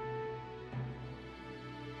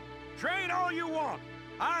 Train all you want.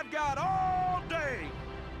 I've got all day.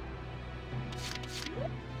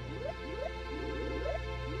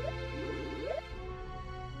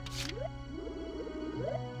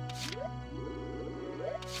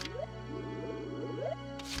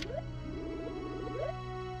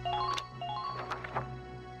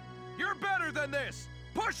 You're better than this.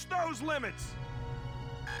 Push those limits.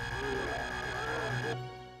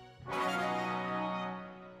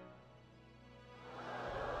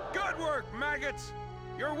 Good work, maggots.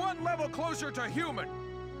 You're one level closer to human.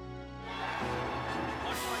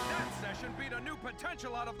 Looks like that session beat a new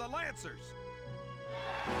potential out of the Lancers.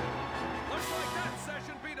 Looks like that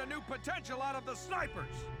session beat a new potential out of the Snipers.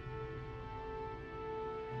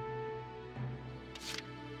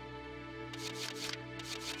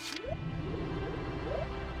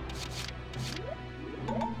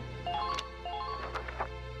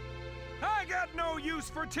 use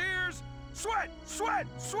for tears? Sweat, sweat,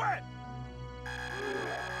 sweat!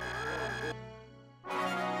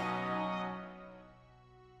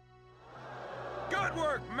 Good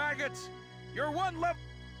work, maggots! You're one level...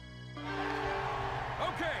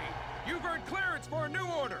 Okay, you've earned clearance for a new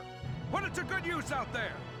order. Put it to good use out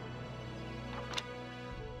there.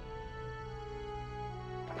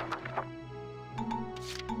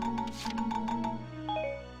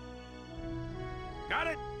 Got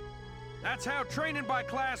it? That's how training by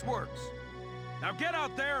class works. Now get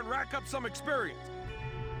out there and rack up some experience.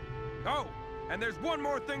 Oh, and there's one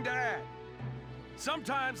more thing to add.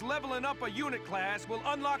 Sometimes leveling up a unit class will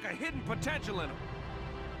unlock a hidden potential in them.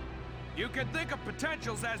 You can think of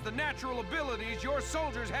potentials as the natural abilities your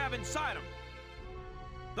soldiers have inside them.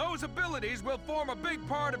 Those abilities will form a big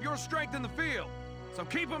part of your strength in the field, so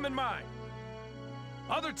keep them in mind.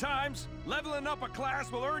 Other times, leveling up a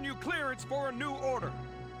class will earn you clearance for a new order.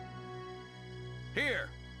 Here,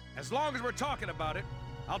 as long as we're talking about it,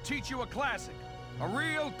 I'll teach you a classic, a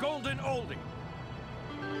real golden oldie.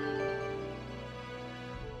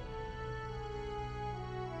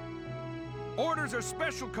 Orders are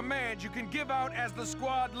special commands you can give out as the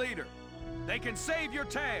squad leader. They can save your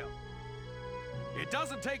tail. It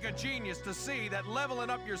doesn't take a genius to see that leveling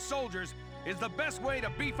up your soldiers is the best way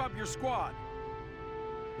to beef up your squad.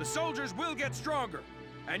 The soldiers will get stronger,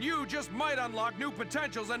 and you just might unlock new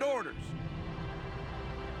potentials and orders.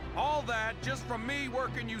 All that just from me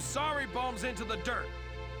working you sorry bums into the dirt.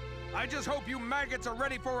 I just hope you maggots are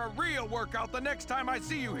ready for a real workout the next time I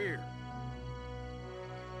see you here.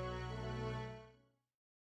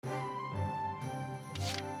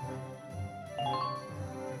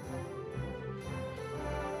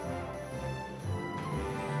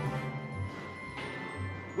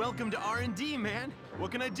 Welcome to R&D, man.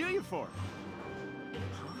 What can I do you for?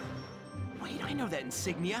 Huh? Wait, I know that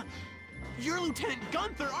insignia. You're Lieutenant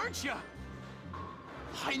Gunther, aren't you?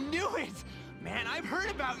 I knew it! Man, I've heard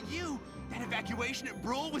about you. That evacuation at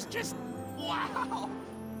Brule was just... wow!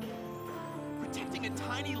 Protecting a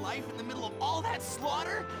tiny life in the middle of all that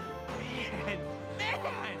slaughter?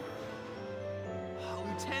 Man! Oh,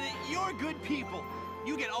 Lieutenant, you're good people.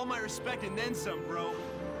 You get all my respect and then some, bro.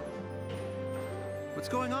 What's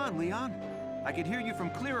going on, Leon? I could hear you from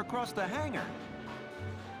clear across the hangar.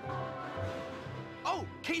 Oh,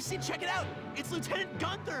 Casey, check it out! It's Lieutenant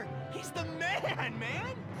Gunther! He's the man,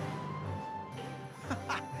 man!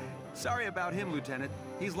 Sorry about him, Lieutenant.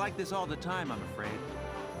 He's like this all the time, I'm afraid.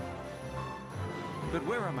 But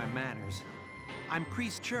where are my manners? I'm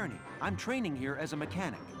Kreese Cherney. I'm training here as a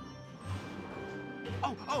mechanic.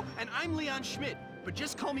 Oh, and I'm Leon Schmidt, but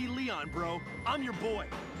just call me Leon, bro. I'm your boy.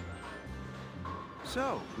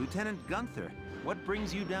 So, Lieutenant Gunther, what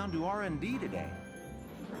brings you down to R&D today?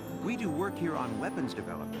 We do work here on weapons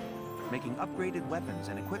development, making upgraded weapons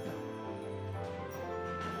and equipment.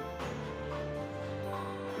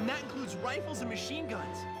 And that includes rifles and machine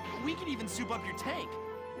guns. We can even soup up your tank.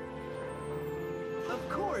 Of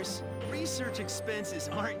course, research expenses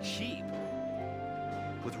aren't cheap.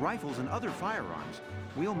 With rifles and other firearms,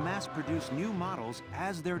 we'll mass-produce new models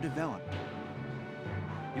as they're developed.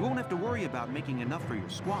 You won't have to worry about making enough for your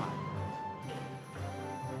squad.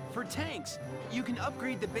 For tanks, you can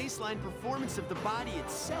upgrade the baseline performance of the body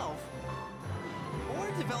itself, or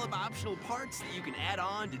develop optional parts that you can add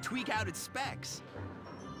on to tweak out its specs.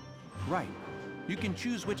 Right. You can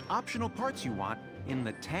choose which optional parts you want in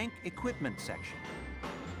the tank equipment section.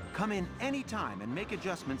 Come in any time and make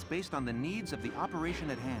adjustments based on the needs of the operation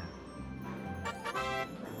at hand.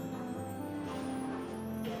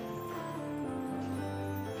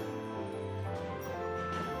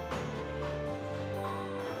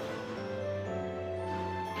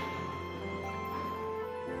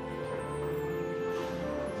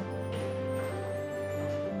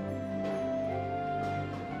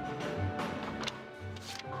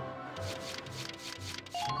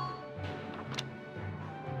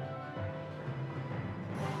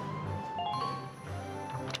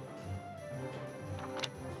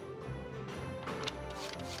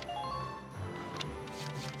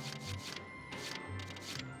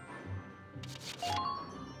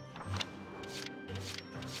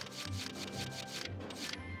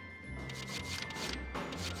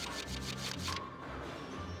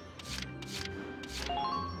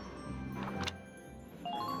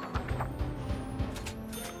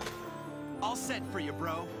 All set for you,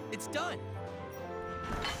 bro. It's done.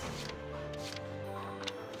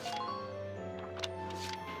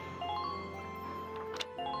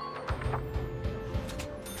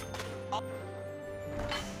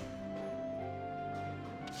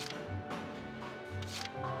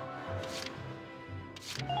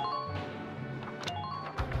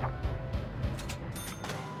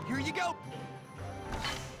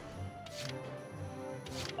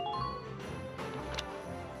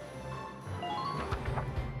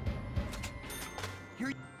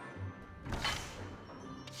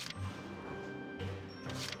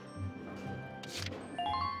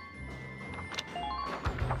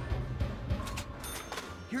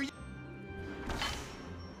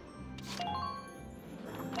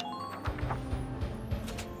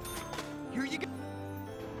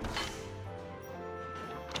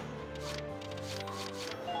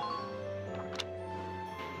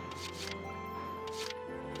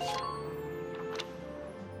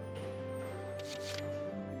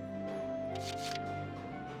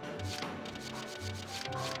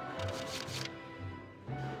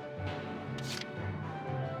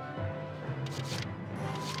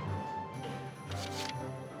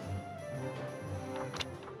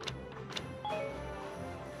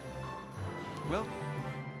 Well,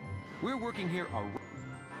 we're working here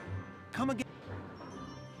Come again.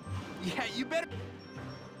 Yeah, you better...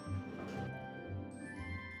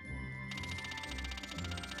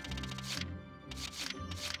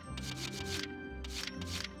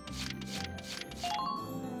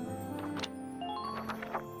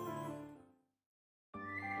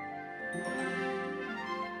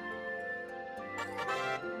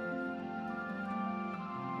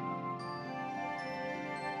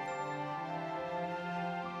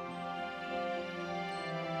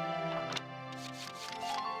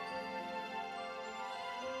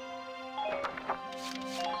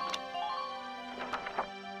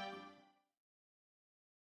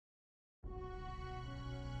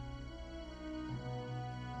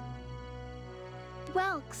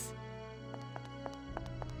 Welks!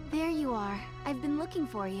 There you are. I've been looking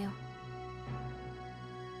for you.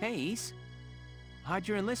 Hey, Ys. How'd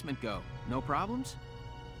your enlistment go? No problems?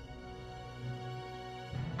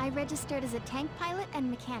 I registered as a tank pilot and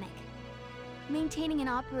mechanic. Maintaining and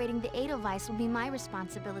operating the Edelweiss will be my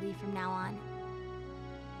responsibility from now on.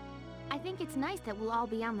 I think it's nice that we'll all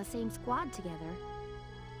be on the same squad together.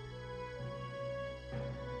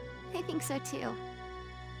 I think so too.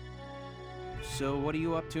 So what are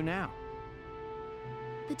you up to now?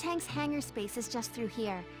 The tank's hangar space is just through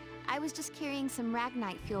here. I was just carrying some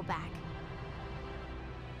Ragnite fuel back.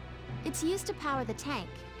 It's used to power the tank,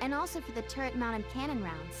 and also for the turret-mounted cannon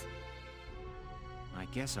rounds. I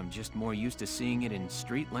guess I'm just more used to seeing it in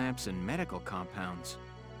street lamps and medical compounds.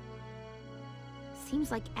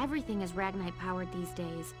 Seems like everything is Ragnite-powered these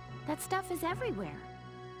days. That stuff is everywhere.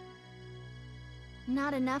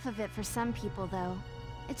 Not enough of it for some people, though.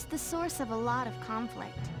 It's the source of a lot of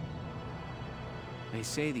conflict. They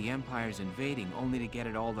say the Empire's invading only to get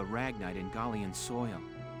at all the Ragnite in Gallian soil.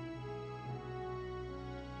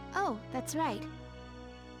 Oh, that's right.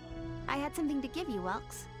 I had something to give you,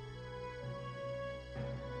 Welks.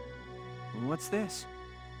 What's this?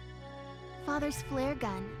 Father's flare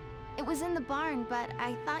gun. It was in the barn, but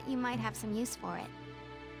I thought you might have some use for it.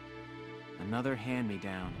 Another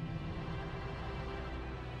hand-me-down.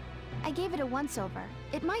 I gave it a once-over.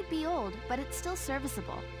 It might be old, but it's still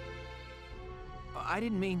serviceable. I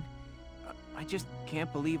didn't mean... I just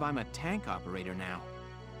can't believe I'm a tank operator now.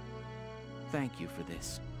 Thank you for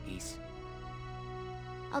this, Ys.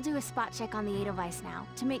 I'll do a spot check on the Edelweiss now,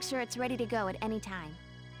 to make sure it's ready to go at any time.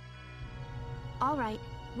 All right,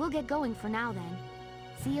 we'll get going for now then.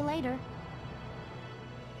 See you later.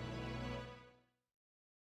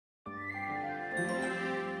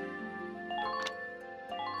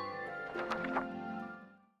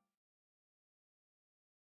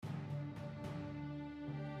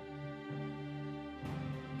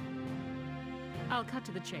 I'll cut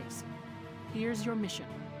to the chase. Here's your mission.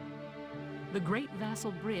 The Great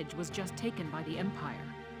Vassal Bridge was just taken by the Empire.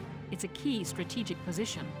 It's a key strategic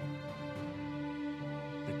position.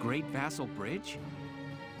 The Great Vassal Bridge?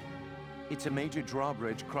 It's a major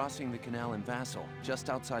drawbridge crossing the canal in Vassal,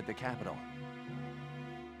 just outside the capital.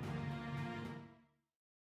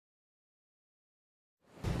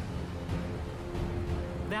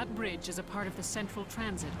 That bridge is a part of the central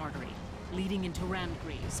transit artery, leading into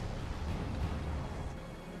Randgries.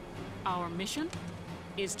 Our mission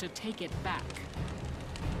is to take it back.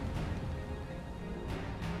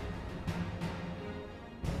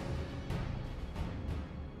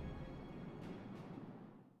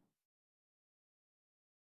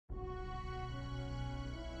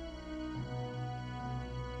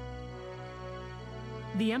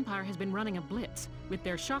 The Empire has been running a blitz, with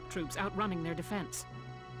their shock troops outrunning their defense.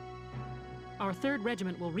 Our 3rd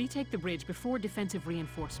Regiment will retake the bridge before defensive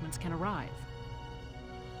reinforcements can arrive.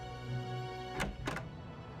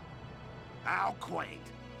 How quaint.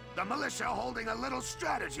 The militia holding a little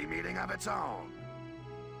strategy meeting of its own.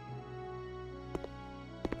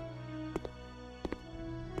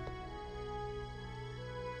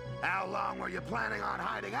 How long were you planning on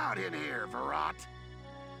hiding out in here, Verrot?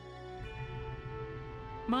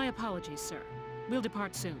 My apologies, sir. We'll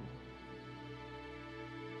depart soon.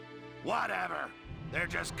 Whatever. They're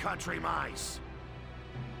just country mice.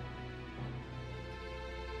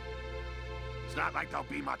 It's not like they'll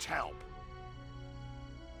be much help.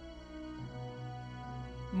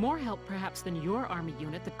 More help, perhaps, than your army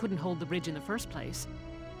unit that couldn't hold the bridge in the first place.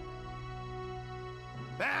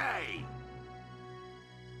 Hey!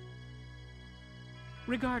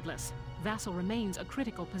 Regardless, Vassal remains a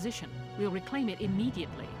critical position. We'll reclaim it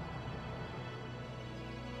immediately.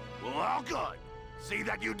 Well, good. See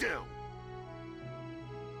that you do.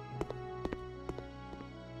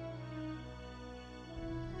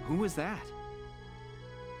 Who was that?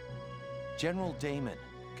 General Damon,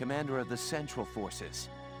 commander of the Central Forces.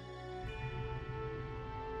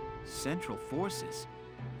 Central Forces?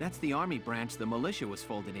 That's the army branch the militia was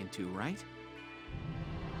folded into, right?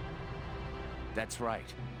 That's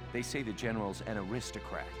right. They say the general's an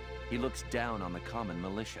aristocrat. He looks down on the common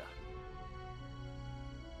militia.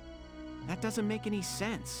 That doesn't make any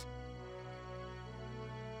sense.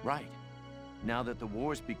 Right. Now that the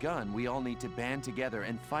war's begun, we all need to band together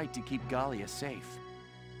and fight to keep Gallia safe.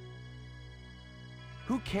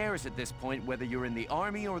 Who cares at this point whether you're in the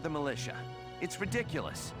army or the militia? It's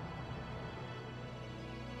ridiculous.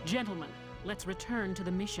 Gentlemen, let's return to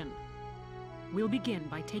the mission. We'll begin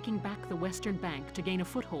by taking back the Western Bank to gain a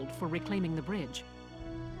foothold for reclaiming the bridge.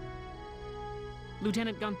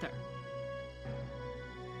 Lieutenant Gunther,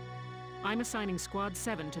 I'm assigning Squad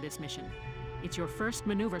 7 to this mission. It's your first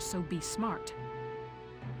maneuver, so be smart.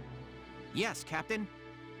 Yes, Captain.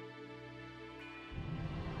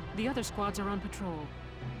 The other squads are on patrol.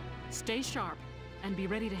 Stay sharp and be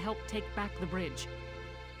ready to help take back the bridge.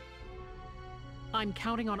 I'm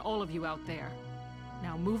counting on all of you out there.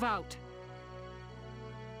 Now move out.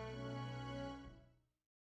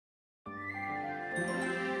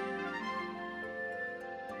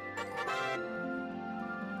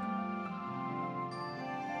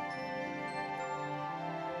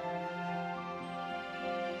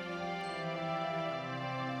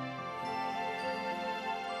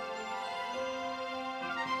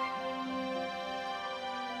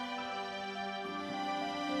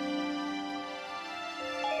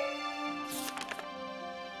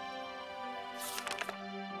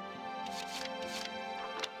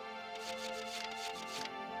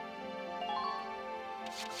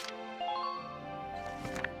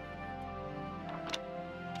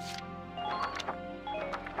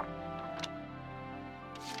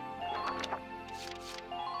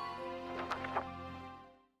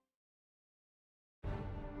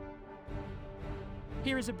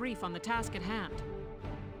 Here is a brief on the task at hand.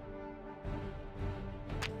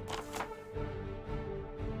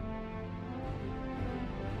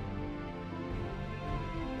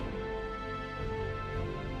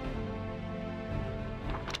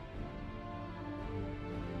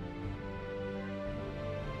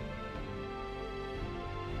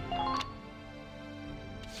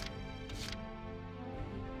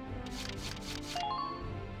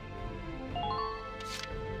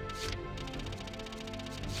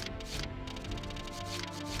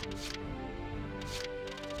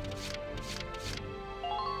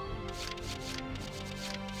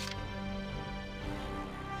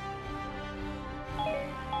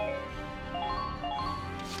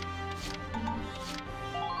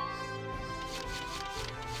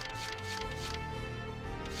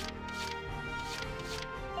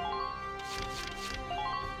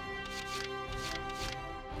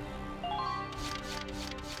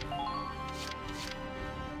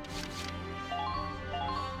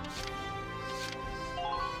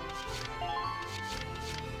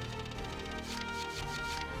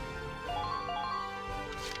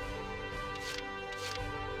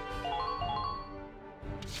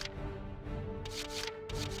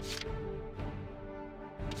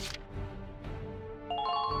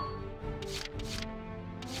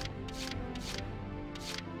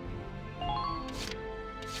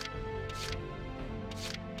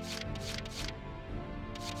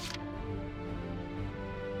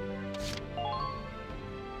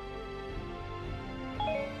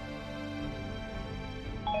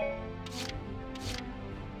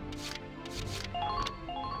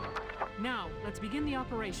 Now, let's begin the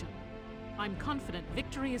operation. I'm confident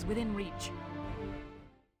victory is within reach.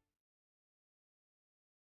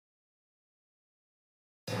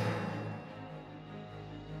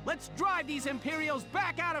 Let's drive these Imperials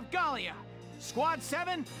back out of Gallia! Squad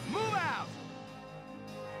 7, move out!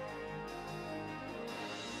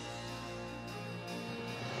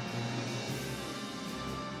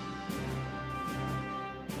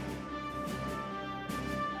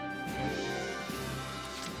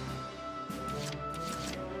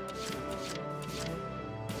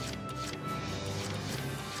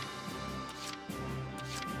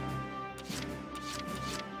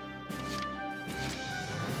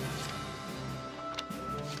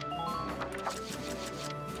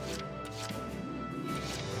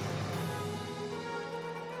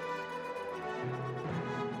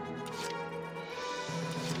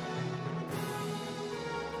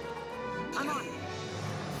 I'm on it.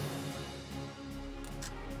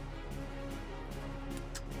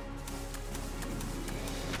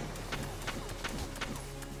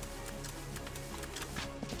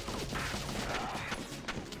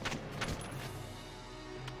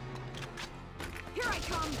 Here I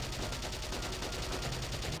come!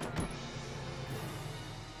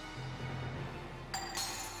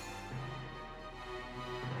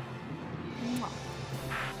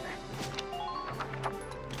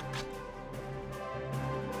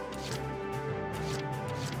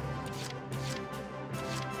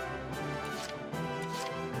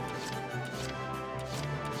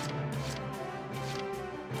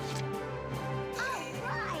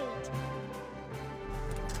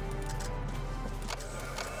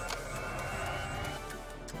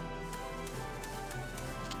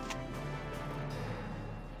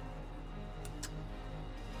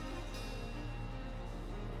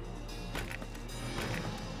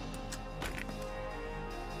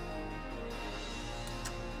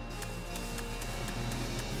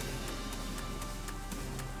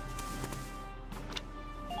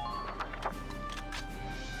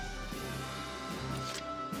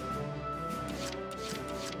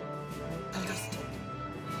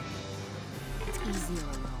 easier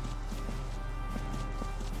alone.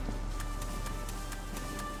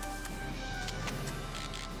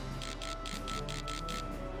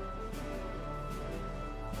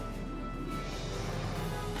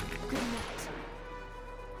 Good night.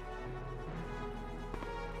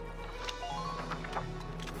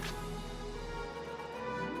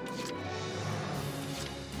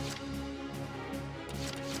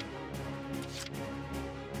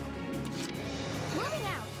 Moving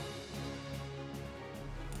out.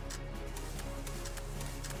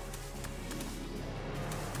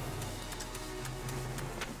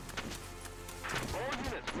 All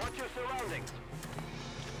units, watch your surroundings.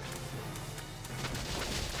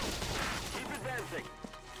 Keep advancing.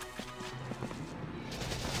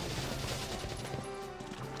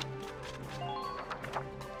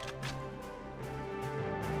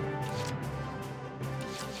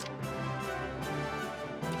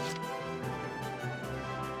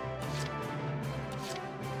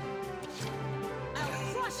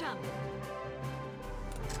 I'll crush him!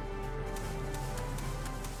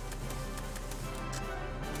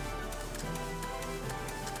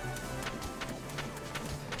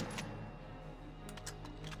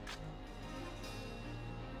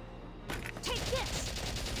 Take this.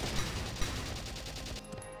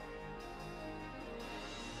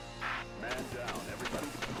 Man down, everybody.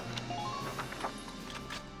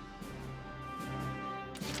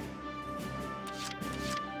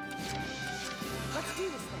 Let's do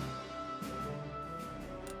this then.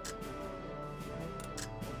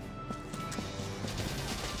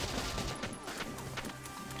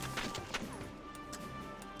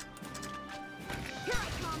 Here I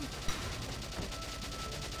come.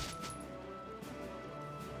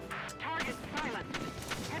 Target silence.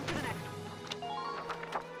 Head to the next.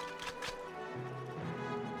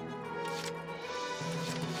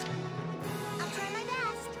 I'll try my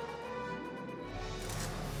best.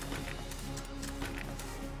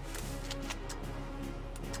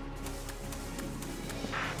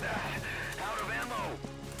 Out of ammo.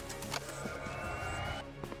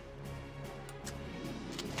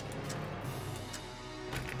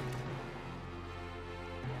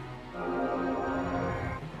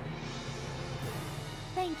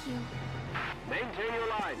 Thank you. Maintain your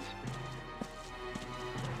lines.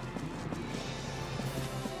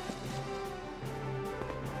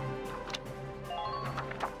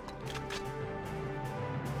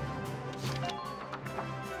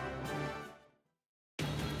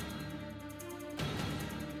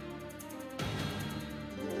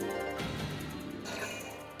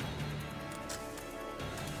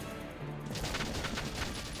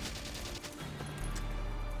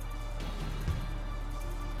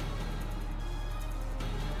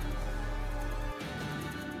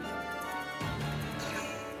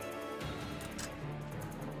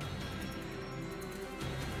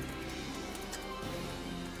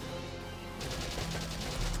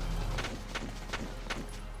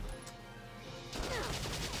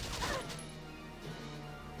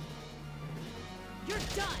 You're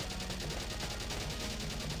done!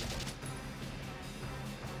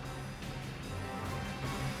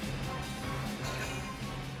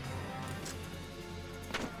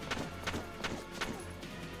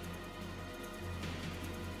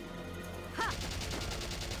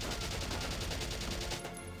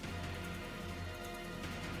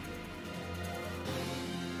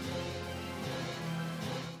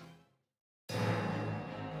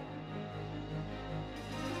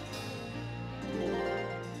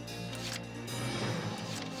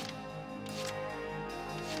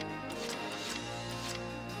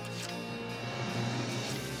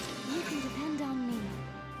 You can depend on me.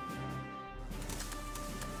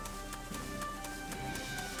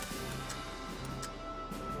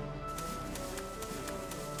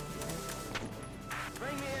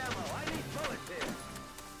 Bring me ammo. I need bullets here.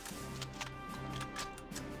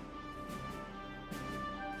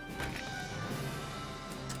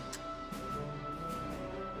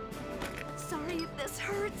 Sorry if this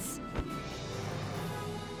hurts.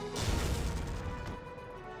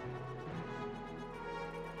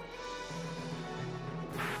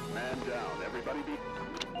 Man down, everybody be...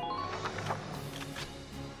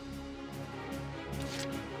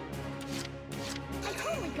 I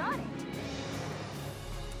totally got it.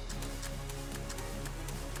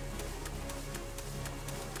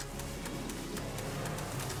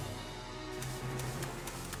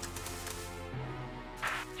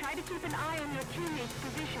 Try to keep an eye on your teammates'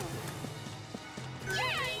 positions.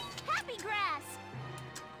 Yay! Happy grass!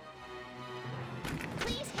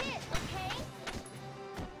 Please hit, okay?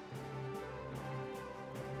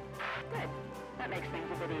 Good. That makes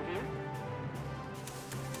things a bit easier.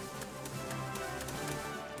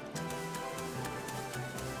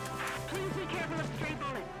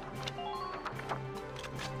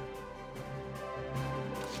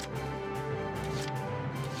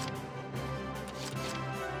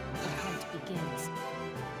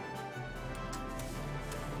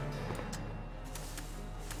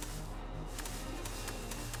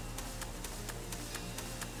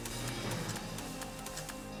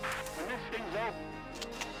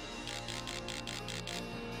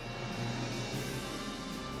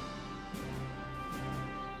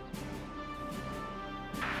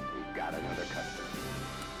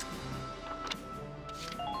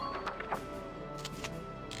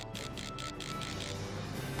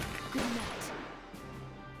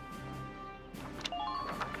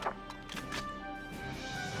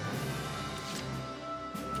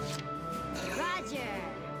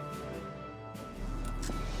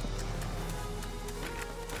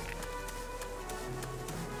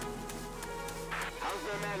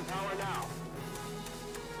 manpower now.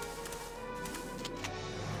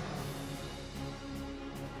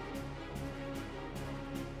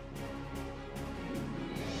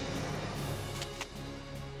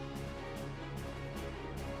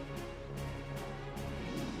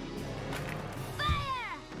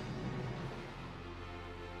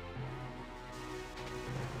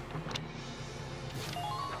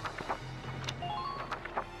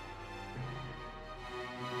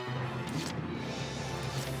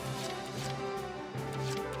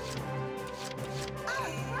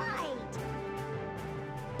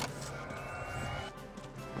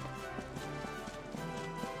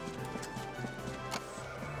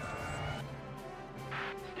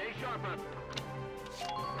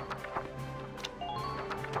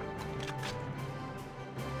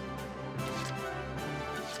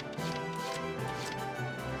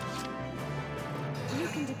 You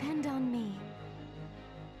can depend on me.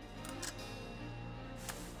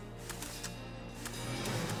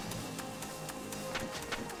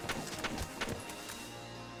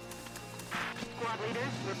 Squad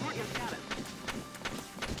leaders, report your status.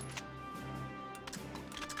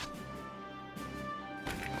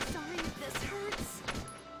 Sorry if this hurts.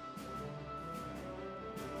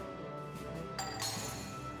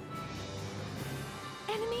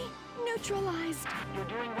 Enemy neutralized. You're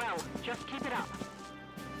doing well. Just keep it up.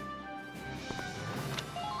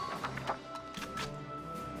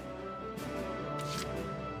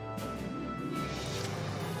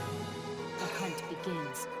 The hunt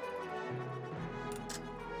begins.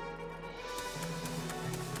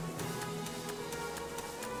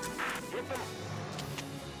 Hit them.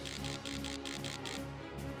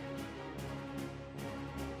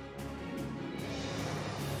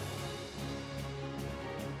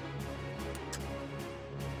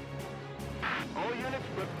 All units,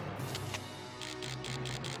 but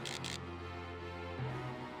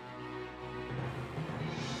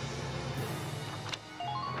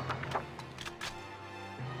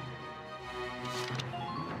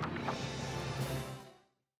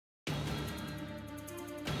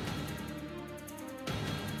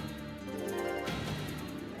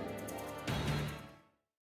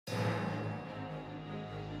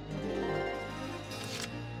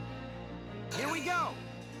Here we go!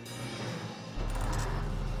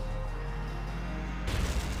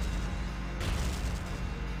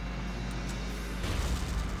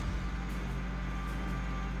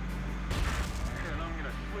 and I'm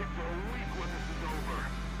gonna sleep for a week when this is over.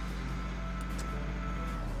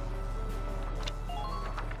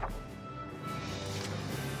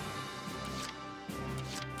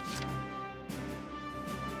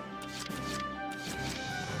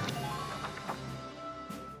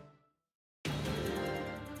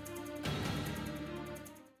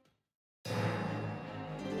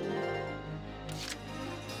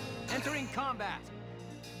 Entering combat!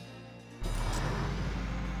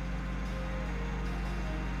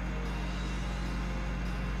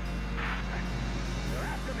 They're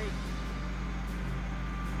after me.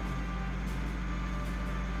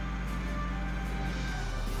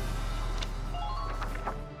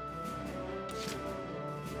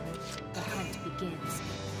 The hunt begins.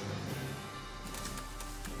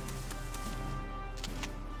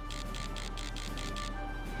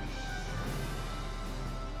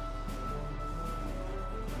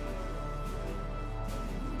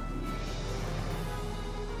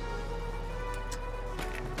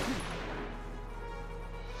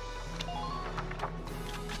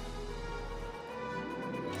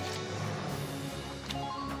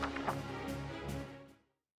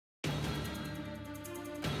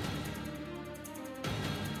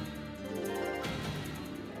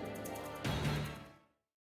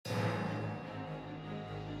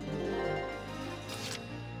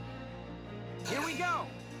 Here we go!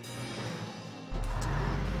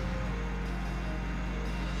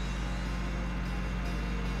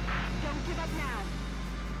 Don't give up now.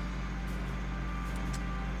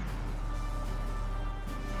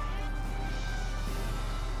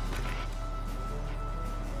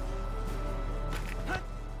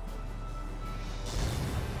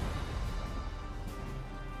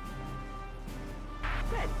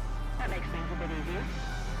 Good. That makes things a bit easier.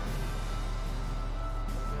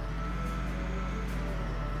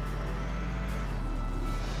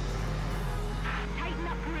 Tighten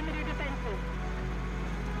up perimeter defenses.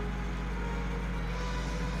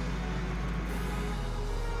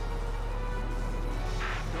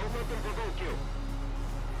 Don't let them provoke you.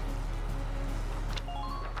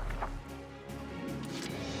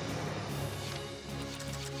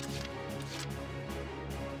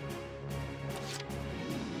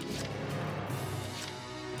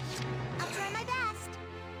 I'll try my best.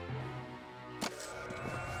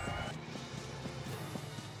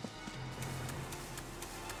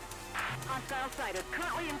 Hostile sighted.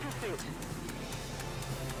 Currently in pursuit.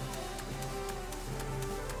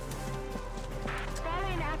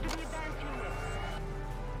 Following after the advanced units.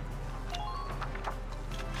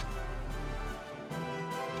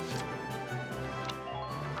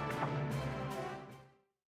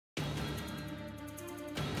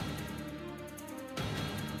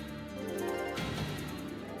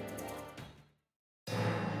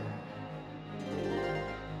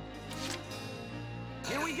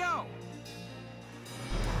 Here we go!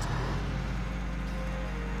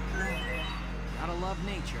 Gotta love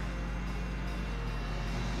nature.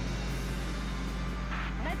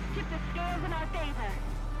 Let's tip the scales in our favor.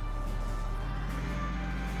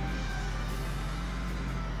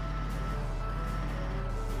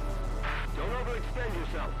 Don't overextend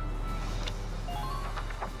yourself.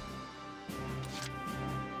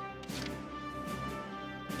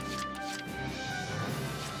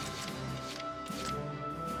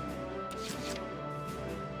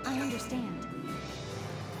 I understand.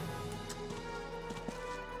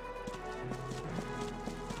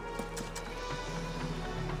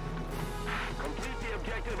 Complete the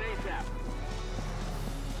objective ASAP.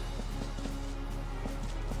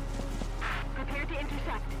 Prepare to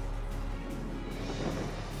intercept.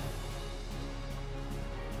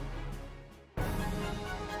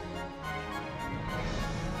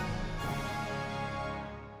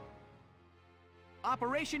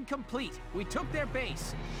 Operation complete. We took their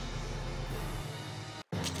base.